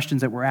 3 questions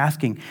that we're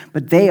asking.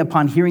 But they,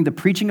 upon hearing the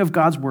preaching of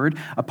God's word,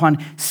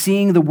 upon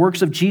seeing the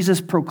works of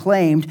Jesus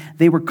proclaimed,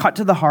 they were cut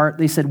to the heart.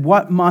 They said,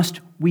 what must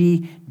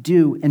we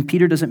do? And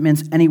Peter doesn't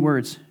mince any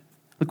words.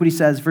 Look what he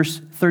says, verse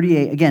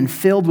 38. Again,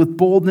 filled with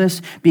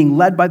boldness, being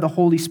led by the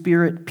Holy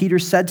Spirit, Peter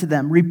said to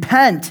them,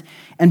 repent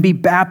and be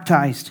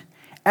baptized,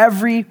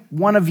 every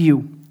one of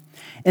you,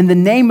 in the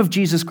name of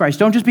Jesus Christ.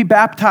 Don't just be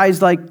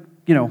baptized like,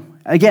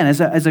 again, as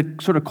a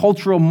sort of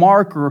cultural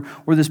mark or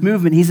this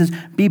movement. He says,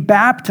 be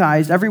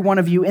baptized, every one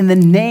of you, in the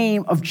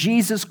name of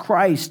Jesus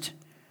Christ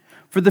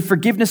for the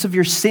forgiveness of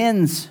your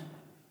sins,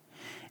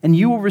 and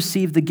you will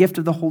receive the gift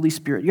of the Holy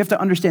Spirit. You have to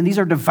understand, these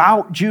are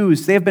devout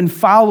Jews. They have been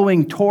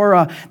following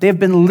Torah. They have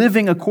been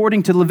living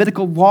according to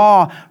Levitical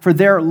law for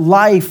their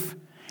life.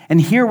 And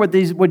here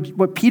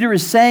what Peter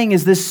is saying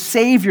is this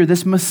Savior,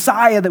 this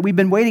Messiah that we've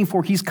been waiting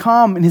for, he's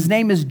come, and his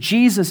name is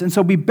Jesus. And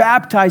so be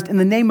baptized in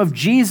the name of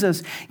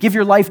Jesus. Give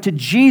your life to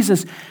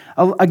Jesus.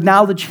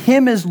 Acknowledge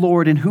him as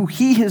Lord and who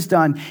he has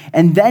done.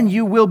 And then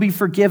you will be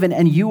forgiven,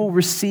 and you will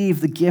receive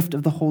the gift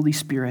of the Holy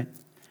Spirit.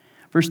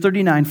 Verse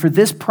 39, for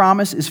this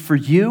promise is for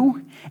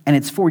you, and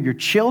it's for your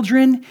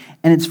children,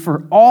 and it's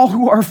for all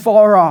who are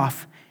far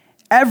off,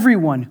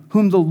 everyone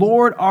whom the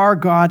Lord our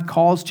God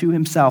calls to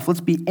himself.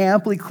 Let's be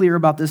amply clear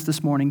about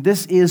this morning.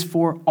 This is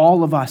for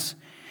all of us.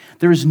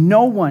 There is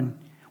no one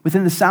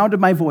within the sound of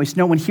my voice,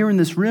 no one here in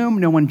this room,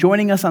 no one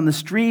joining us on the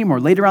stream or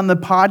later on the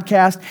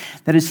podcast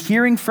that is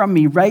hearing from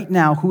me right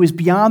now who is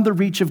beyond the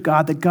reach of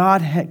God, that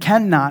God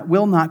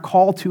will not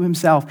call to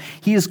himself.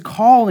 He is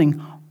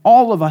calling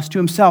all of us to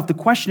himself. The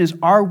question is,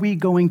 are we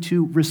going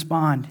to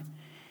respond?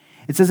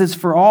 It says it's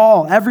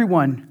for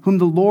everyone whom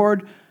the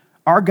Lord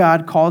our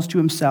God calls to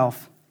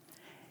himself.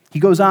 He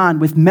goes on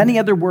with many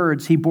other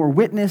words. He bore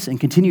witness and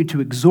continued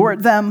to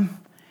exhort them.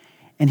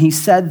 And he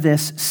said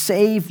this,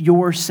 save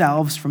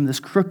yourselves from this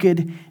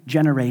crooked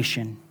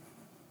generation.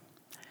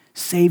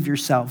 Save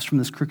yourselves from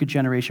this crooked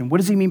generation. What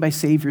does he mean by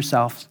save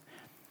yourselves?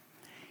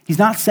 He's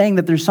not saying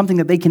that there's something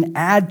that they can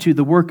add to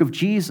the work of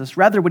Jesus.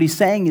 Rather, what he's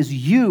saying is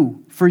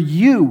you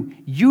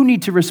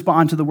need to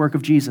respond to the work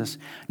of Jesus.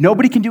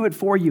 Nobody can do it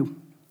for you.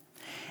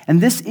 And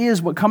this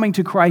is what coming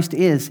to Christ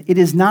is. It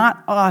is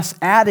not us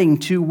adding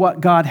to what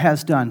God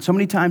has done. So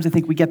many times I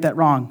think we get that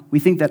wrong. We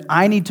think that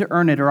I need to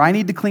earn it, or I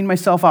need to clean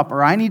myself up,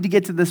 or I need to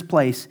get to this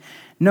place.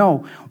 No,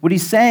 what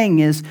he's saying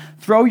is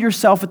throw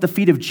yourself at the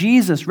feet of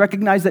Jesus.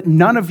 Recognize that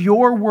none of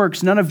your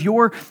works, none of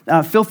your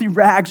filthy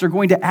rags are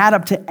going to add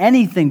up to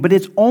anything, but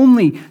it's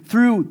only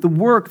through the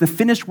work, the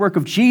finished work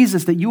of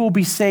Jesus that you will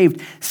be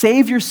saved.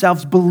 Save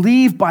yourselves,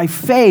 believe by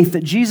faith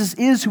that Jesus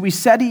is who he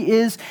said he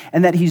is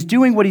and that he's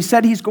doing what he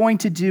said he's going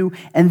to do,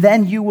 and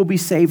then you will be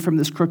saved from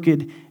this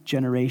crooked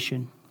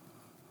generation.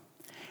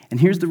 And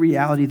here's the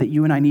reality that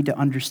you and I need to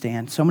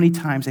understand. So many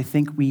times I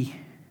think we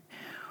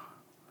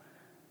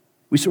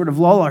sort of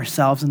lull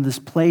ourselves in this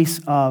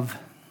place of,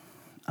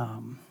 I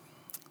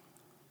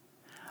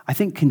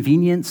think,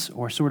 convenience,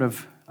 or sort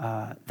of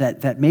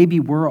that maybe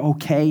we're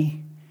okay,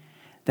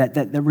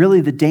 that really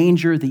the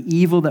danger, the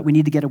evil that we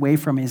need to get away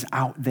from is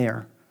out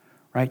there,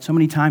 right? So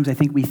many times I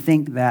think we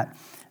think that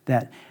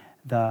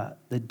the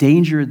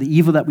danger, the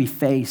evil that we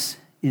face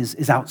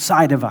is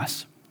outside of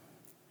us.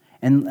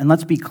 And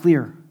let's be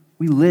clear,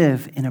 we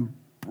live in a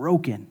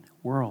broken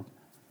world.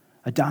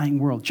 A dying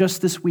world.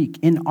 Just this week,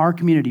 in our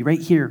community, right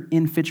here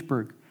in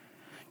Fitchburg,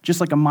 just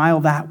like a mile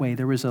that way,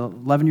 there was an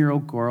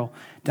 11-year-old girl,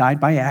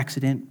 died by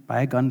accident,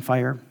 by a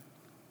gunfire,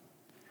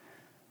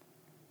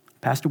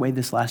 passed away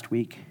this last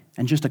week.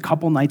 And just a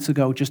couple nights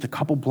ago, just a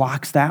couple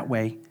blocks that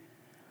way,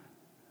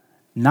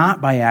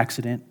 not by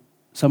accident,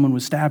 someone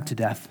was stabbed to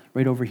death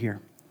right over here.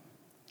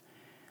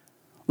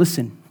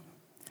 Listen,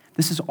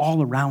 this is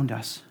all around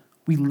us.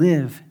 We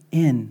live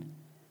in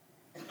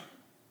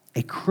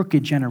a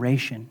crooked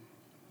generation.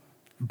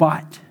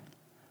 But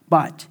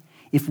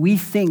if we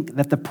think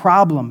that the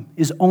problem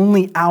is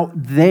only out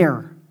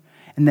there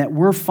and that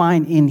we're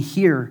fine in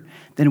here,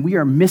 then we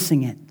are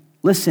missing it.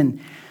 Listen,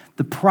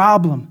 the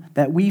problem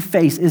that we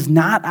face is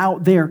not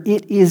out there,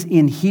 it is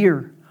in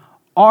here.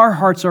 Our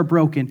hearts are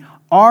broken.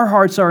 Our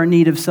hearts are in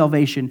need of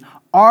salvation.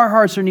 Our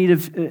hearts are in need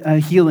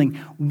of healing.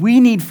 We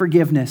need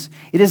forgiveness.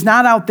 It is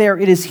not out there,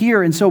 it is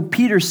here. And so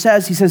Peter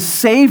says,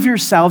 save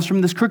yourselves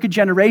from this crooked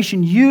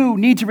generation. You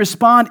need to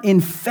respond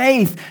in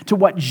faith to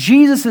what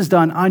Jesus has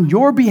done on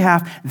your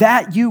behalf,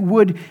 that you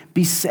would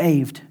be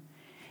saved.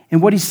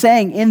 And what he's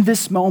saying in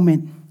this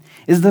moment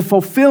is the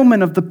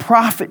fulfillment of the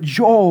prophet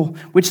Joel,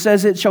 which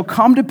says, it shall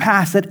come to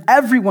pass that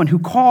everyone who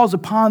calls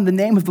upon the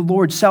name of the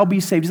Lord shall be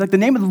saved. He's like, the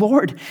name of the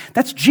Lord,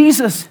 that's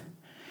Jesus.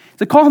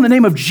 To call in the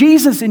name of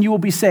Jesus and you will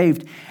be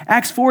saved.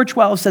 Acts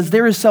 4:12 says,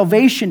 there is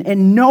salvation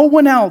in no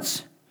one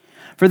else,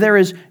 for there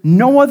is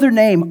no other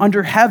name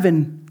under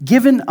heaven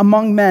given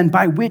among men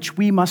by which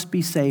we must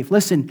be saved.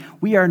 Listen,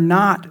 we are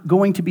not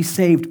going to be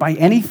saved by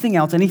anything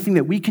else, anything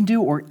that we can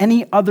do or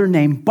any other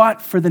name, but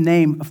for the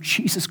name of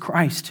Jesus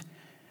Christ.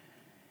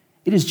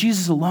 It is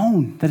Jesus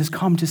alone that has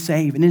come to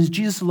save, and it is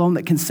Jesus alone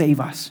that can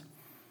save us.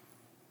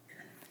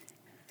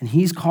 And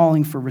he's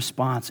calling for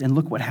response. And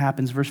look what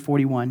happens, verse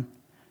 41.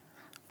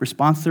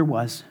 Response there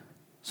was,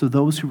 so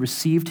those who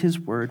received his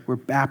word were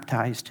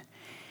baptized,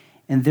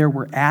 and there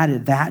were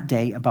added that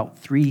day about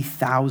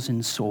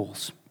 3,000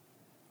 souls.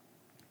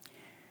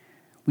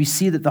 We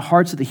see that the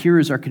hearts of the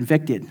hearers are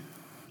convicted,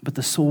 but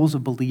the souls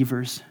of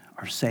believers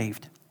are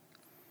saved.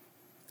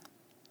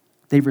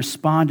 They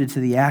responded to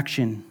the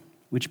action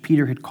which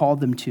Peter had called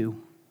them to.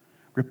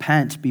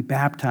 Repent, be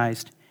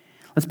baptized.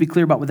 Let's be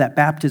clear about what that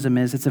baptism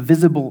is. It's a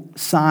visible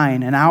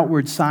sign, an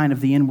outward sign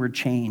of the inward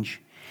change.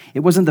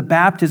 It wasn't the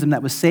baptism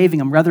that was saving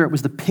them. Rather, it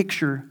was the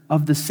picture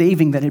of the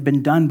saving that had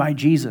been done by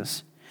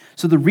Jesus.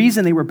 So the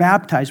reason they were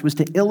baptized was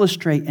to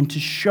illustrate and to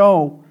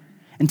show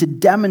and to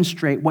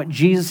demonstrate what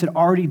Jesus had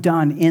already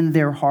done in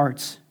their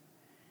hearts.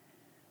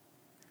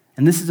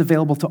 And this is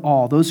available to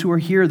all. Those who are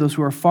here, those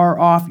who are far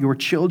off, your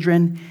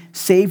children,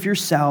 save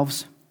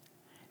yourselves.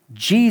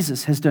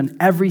 Jesus has done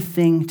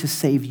everything to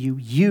save you.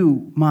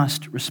 You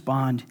must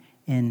respond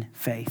in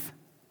faith.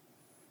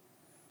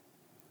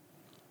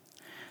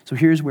 So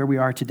here's where we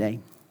are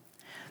today.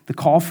 The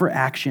call for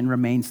action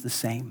remains the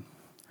same.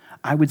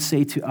 I would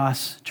say to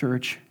us,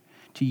 church,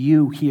 to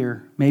you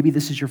here, maybe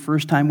this is your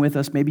first time with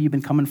us, maybe you've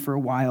been coming for a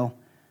while.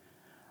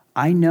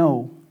 I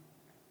know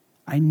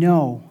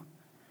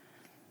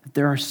that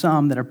there are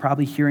some that are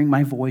probably hearing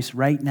my voice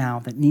right now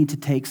that need to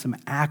take some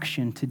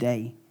action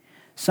today.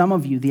 Some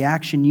of you, the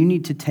action you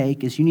need to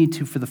take is you need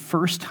to, for the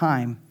first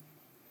time,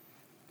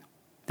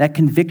 that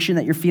conviction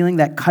that you're feeling,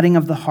 that cutting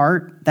of the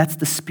heart, that's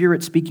the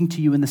Spirit speaking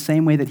to you in the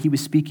same way that he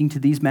was speaking to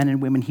these men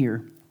and women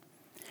here.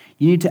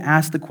 You need to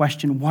ask the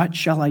question, what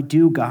shall I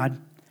do, God?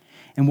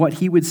 And what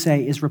he would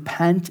say is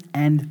repent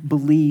and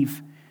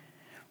believe.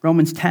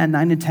 Romans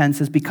 10:9-10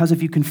 says, because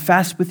if you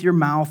confess with your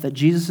mouth that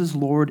Jesus is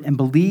Lord and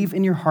believe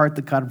in your heart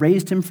that God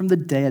raised him from the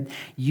dead,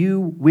 you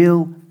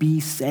will be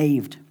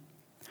saved.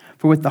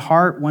 For with the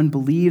heart one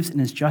believes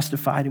and is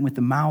justified, and with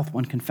the mouth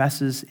one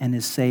confesses and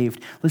is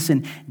saved.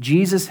 Listen,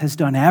 Jesus has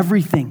done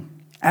everything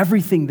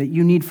that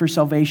you need for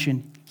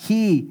salvation.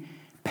 He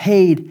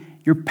paid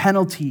your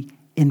penalty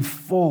in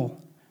full.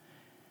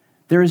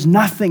 There is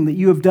nothing that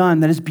you have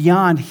done that is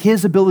beyond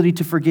his ability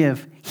to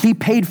forgive. He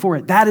paid for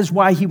it. That is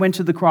why he went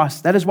to the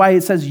cross. That is why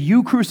it says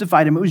you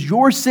crucified him. It was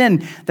your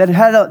sin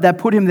that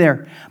put him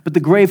there. But the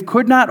grave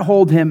could not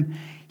hold him.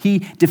 He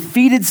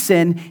defeated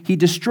sin. He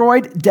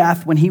destroyed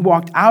death when he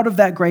walked out of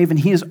that grave, and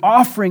he is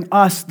offering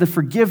us the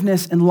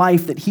forgiveness and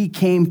life that he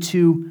came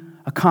to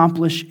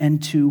accomplish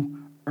and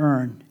to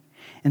earn.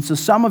 And so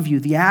some of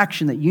you, the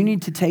action that you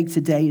need to take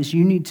today is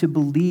you need to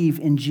believe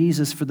in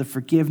Jesus for the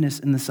forgiveness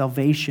and the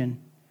salvation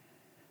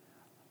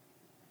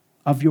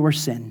of your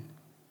sin.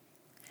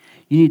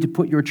 You need to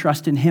put your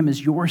trust in him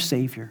as your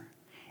Savior,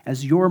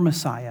 as your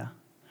Messiah.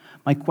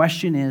 My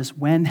question is,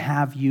 when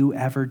have you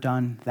ever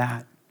done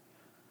that?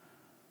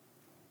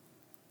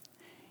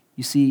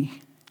 You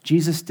see,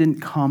 Jesus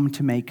didn't come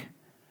to make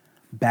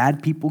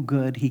bad people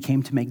good. He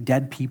came to make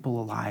dead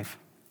people alive.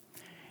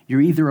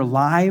 You're either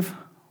alive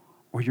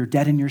or you're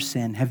dead in your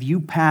sin. Have you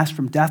passed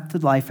from death to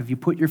life? Have you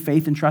put your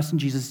faith and trust in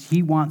Jesus?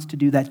 He wants to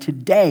do that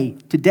today.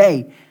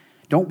 Today.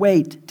 Don't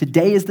wait.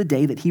 Today is the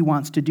day that he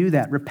wants to do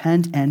that.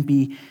 Repent and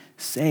be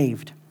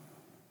saved.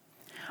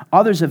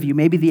 Others of you,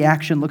 maybe the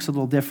action looks a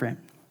little different.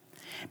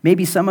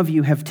 Maybe some of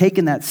you have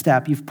taken that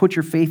step. You've put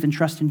your faith and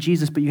trust in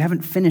Jesus, but you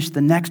haven't finished the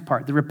next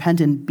part, the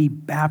repent and be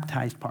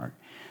baptized part.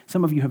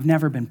 Some of you have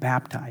never been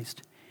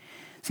baptized.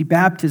 See,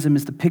 baptism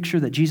is the picture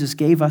that Jesus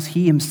gave us.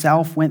 He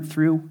himself went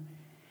through.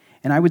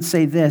 And I would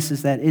say this,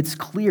 is that it's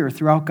clear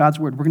throughout God's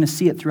word. We're going to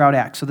see it throughout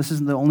Acts. So this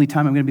isn't the only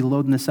time I'm going to be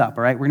loading this up,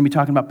 all right? We're going to be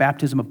talking about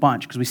baptism a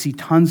bunch because we see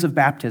tons of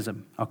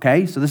baptism,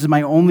 okay? So this is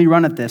my only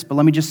run at this, but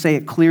let me just say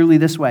it clearly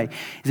this way,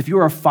 is if you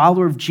are a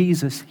follower of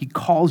Jesus, he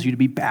calls you to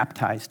be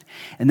baptized.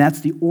 And that's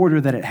the order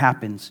that it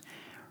happens.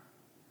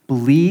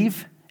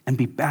 Believe and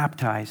be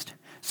baptized.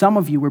 Some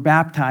of you were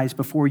baptized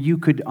before you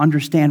could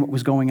understand what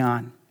was going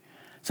on.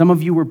 Some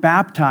of you were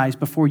baptized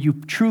before you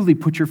truly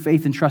put your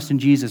faith and trust in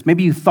Jesus.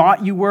 Maybe you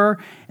thought you were,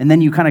 and then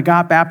you kind of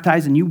got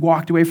baptized and you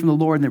walked away from the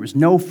Lord and there was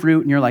no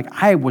fruit, and you're like,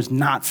 I was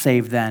not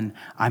saved then.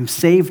 I'm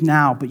saved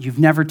now, but you've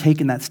never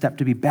taken that step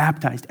to be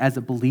baptized as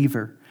a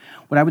believer.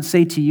 What I would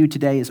say to you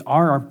today is,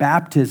 our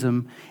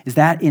baptism, is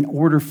that in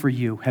order for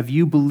you? Have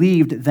you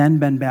believed, then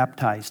been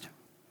baptized?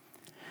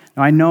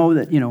 Now, I know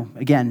that,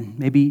 again,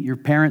 maybe your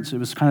parents, it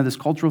was kind of this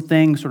cultural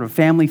thing, sort of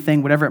family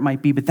thing, whatever it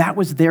might be, but that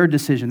was their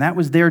decision. That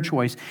was their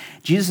choice.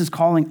 Jesus is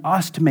calling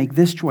us to make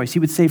this choice. He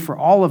would say for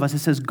all of us, it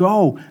says,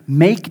 go,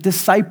 make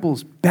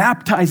disciples,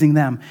 baptizing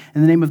them in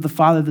the name of the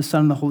Father, the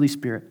Son, and the Holy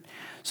Spirit.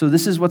 So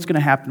this is what's going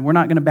to happen. We're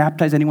not going to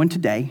baptize anyone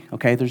today,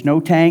 okay? There's no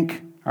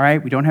tank, all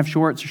right? We don't have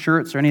shorts or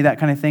shirts or any of that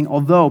kind of thing,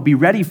 although be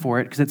ready for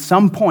it, because at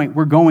some point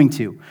we're going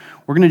to.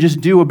 We're going to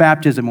just do a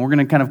baptism. We're going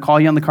to kind of call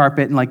you on the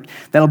carpet, and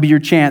that'll be your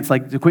chance,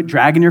 to quit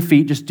dragging your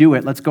feet. Just do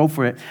it. Let's go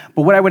for it.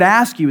 But what I would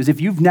ask you is, if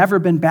you've never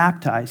been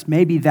baptized,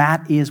 maybe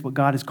that is what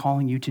God is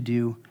calling you to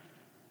do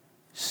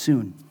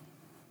soon.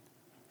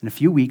 In a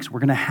few weeks, we're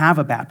going to have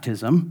a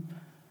baptism.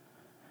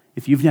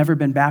 If you've never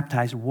been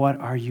baptized, what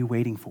are you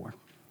waiting for?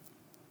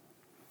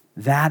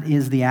 That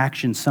is the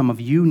action some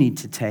of you need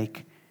to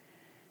take.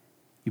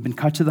 You've been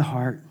cut to the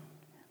heart.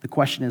 The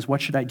question is,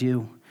 what should I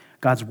do?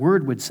 God's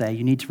word would say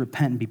you need to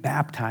repent and be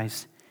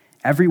baptized,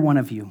 every one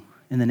of you,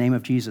 in the name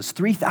of Jesus.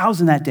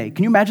 3,000 that day.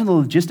 Can you imagine the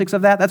logistics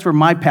of that? That's where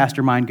my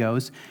pastor mind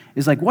goes.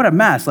 Is what a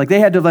mess. They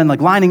had to then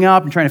lining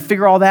up and trying to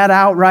figure all that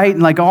out, right?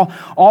 And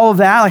all of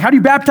that. How do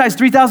you baptize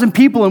 3,000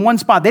 people in one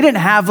spot? They didn't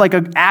have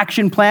an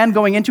action plan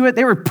going into it.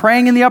 They were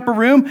praying in the upper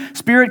room,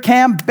 spirit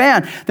camp,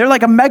 bam. They're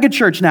like a mega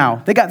church now.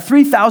 They got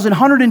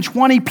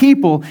 3,120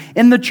 people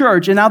in the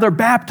church, and now they're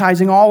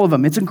baptizing all of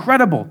them. It's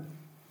incredible.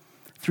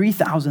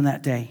 3,000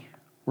 that day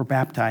were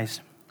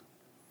baptized.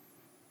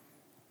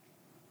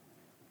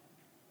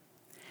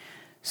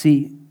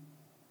 See,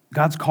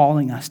 God's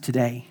calling us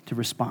today to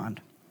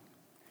respond.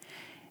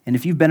 And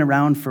if you've been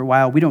around for a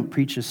while, we don't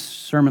preach a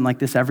sermon like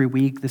this every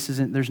week.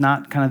 There's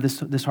not kind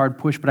of this hard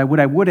push, but what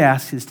I would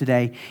ask is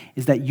today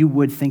is that you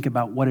would think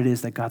about what it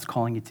is that God's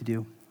calling you to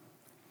do.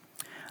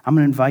 I'm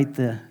going to invite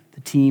the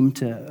team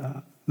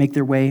to make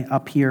their way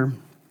up here.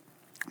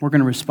 We're going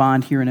to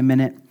respond here in a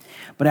minute.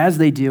 But as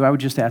they do, I would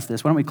just ask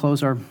this. Why don't we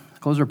close our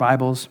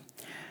Bibles,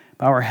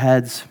 bow our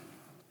heads,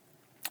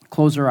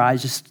 close our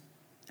eyes, just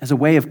as a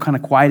way of kind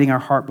of quieting our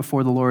heart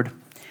before the Lord.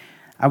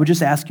 I would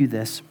just ask you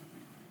this.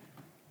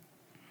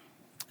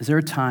 Is there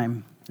a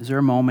time, is there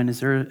a moment, is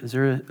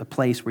there a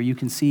place where you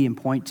can see and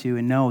point to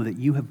and know that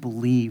you have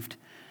believed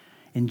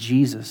in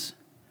Jesus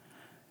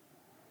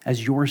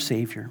as your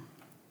Savior?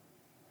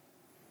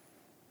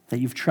 That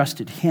you've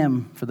trusted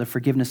him for the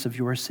forgiveness of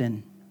your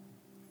sin?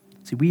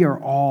 See, we are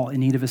all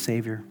in need of a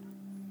Savior.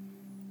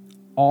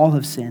 All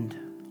have sinned.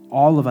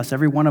 All of us,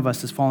 every one of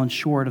us has fallen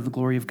short of the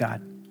glory of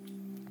God.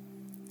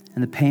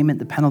 And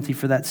the penalty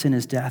for that sin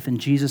is death. And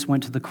Jesus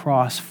went to the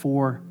cross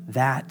for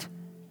that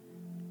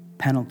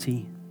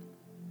penalty.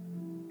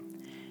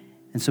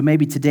 And so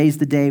maybe today's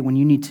the day when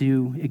you need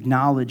to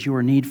acknowledge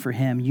your need for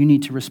him. You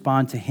need to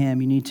respond to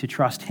him. You need to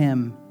trust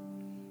him.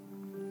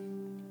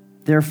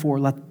 Therefore,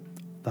 let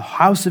the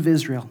house of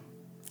Israel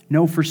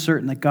know for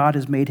certain that God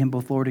has made him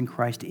both Lord and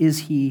Christ. Is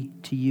he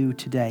to you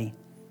today?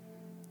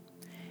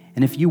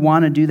 And if you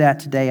want to do that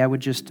today, I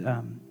would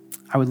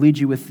lead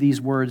you with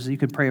these words. You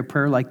could pray a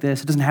prayer like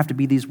this. It doesn't have to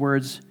be these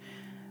words,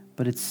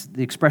 but it's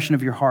the expression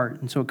of your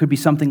heart. And so it could be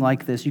something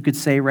like this. You could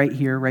say right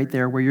here, right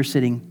there where you're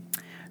sitting,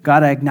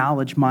 God, I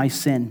acknowledge my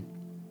sin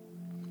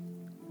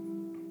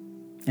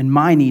and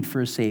my need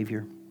for a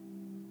Savior.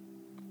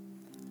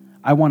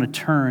 I want to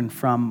turn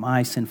from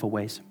my sinful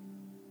ways.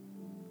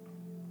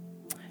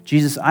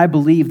 Jesus, I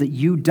believe that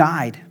you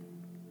died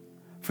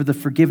for the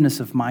forgiveness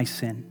of my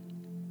sin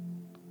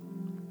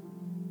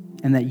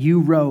and that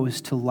you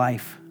rose to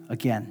life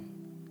again.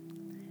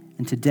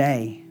 And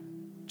today,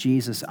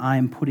 Jesus, I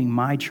am putting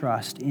my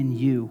trust in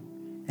you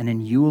and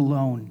in you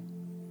alone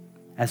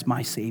as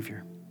my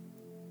Savior.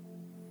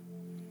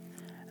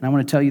 And I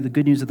want to tell you the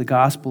good news of the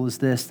gospel is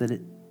this, that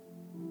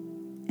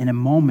in a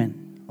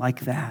moment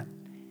like that,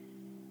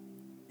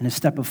 in a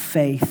step of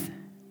faith,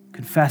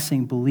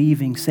 confessing,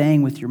 believing,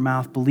 saying with your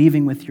mouth,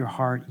 believing with your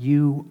heart,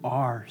 you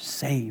are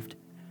saved.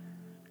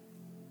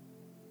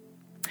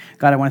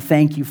 God, I want to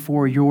thank you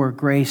for your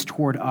grace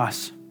toward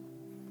us.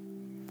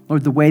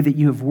 Lord, the way that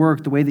you have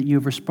worked, the way that you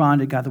have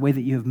responded, God, the way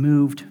that you have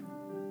moved.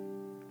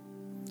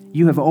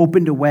 You have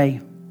opened a way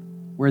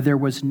where there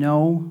was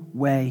no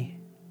way.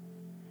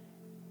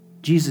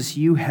 Jesus,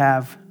 you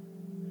have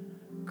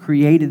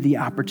created the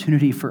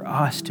opportunity for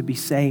us to be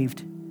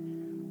saved.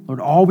 Lord,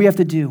 all we have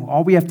to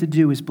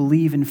do is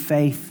believe in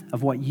faith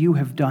of what you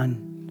have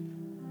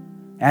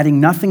done,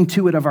 adding nothing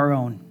to it of our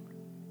own,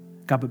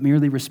 God, but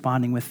merely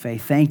responding with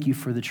faith. Thank you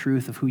for the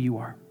truth of who you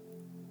are.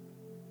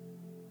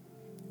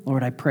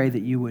 Lord, I pray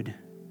that you would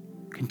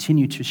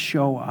continue to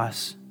show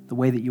us the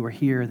way that you are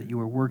here, that you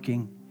are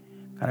working.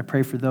 God, I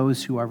pray for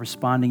those who are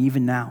responding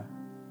even now.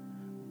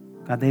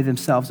 God, they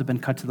themselves have been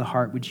cut to the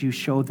heart. Would you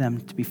show them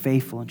to be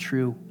faithful and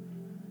true?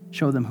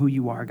 Show them who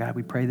you are, God.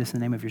 We pray this in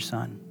the name of your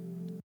Son.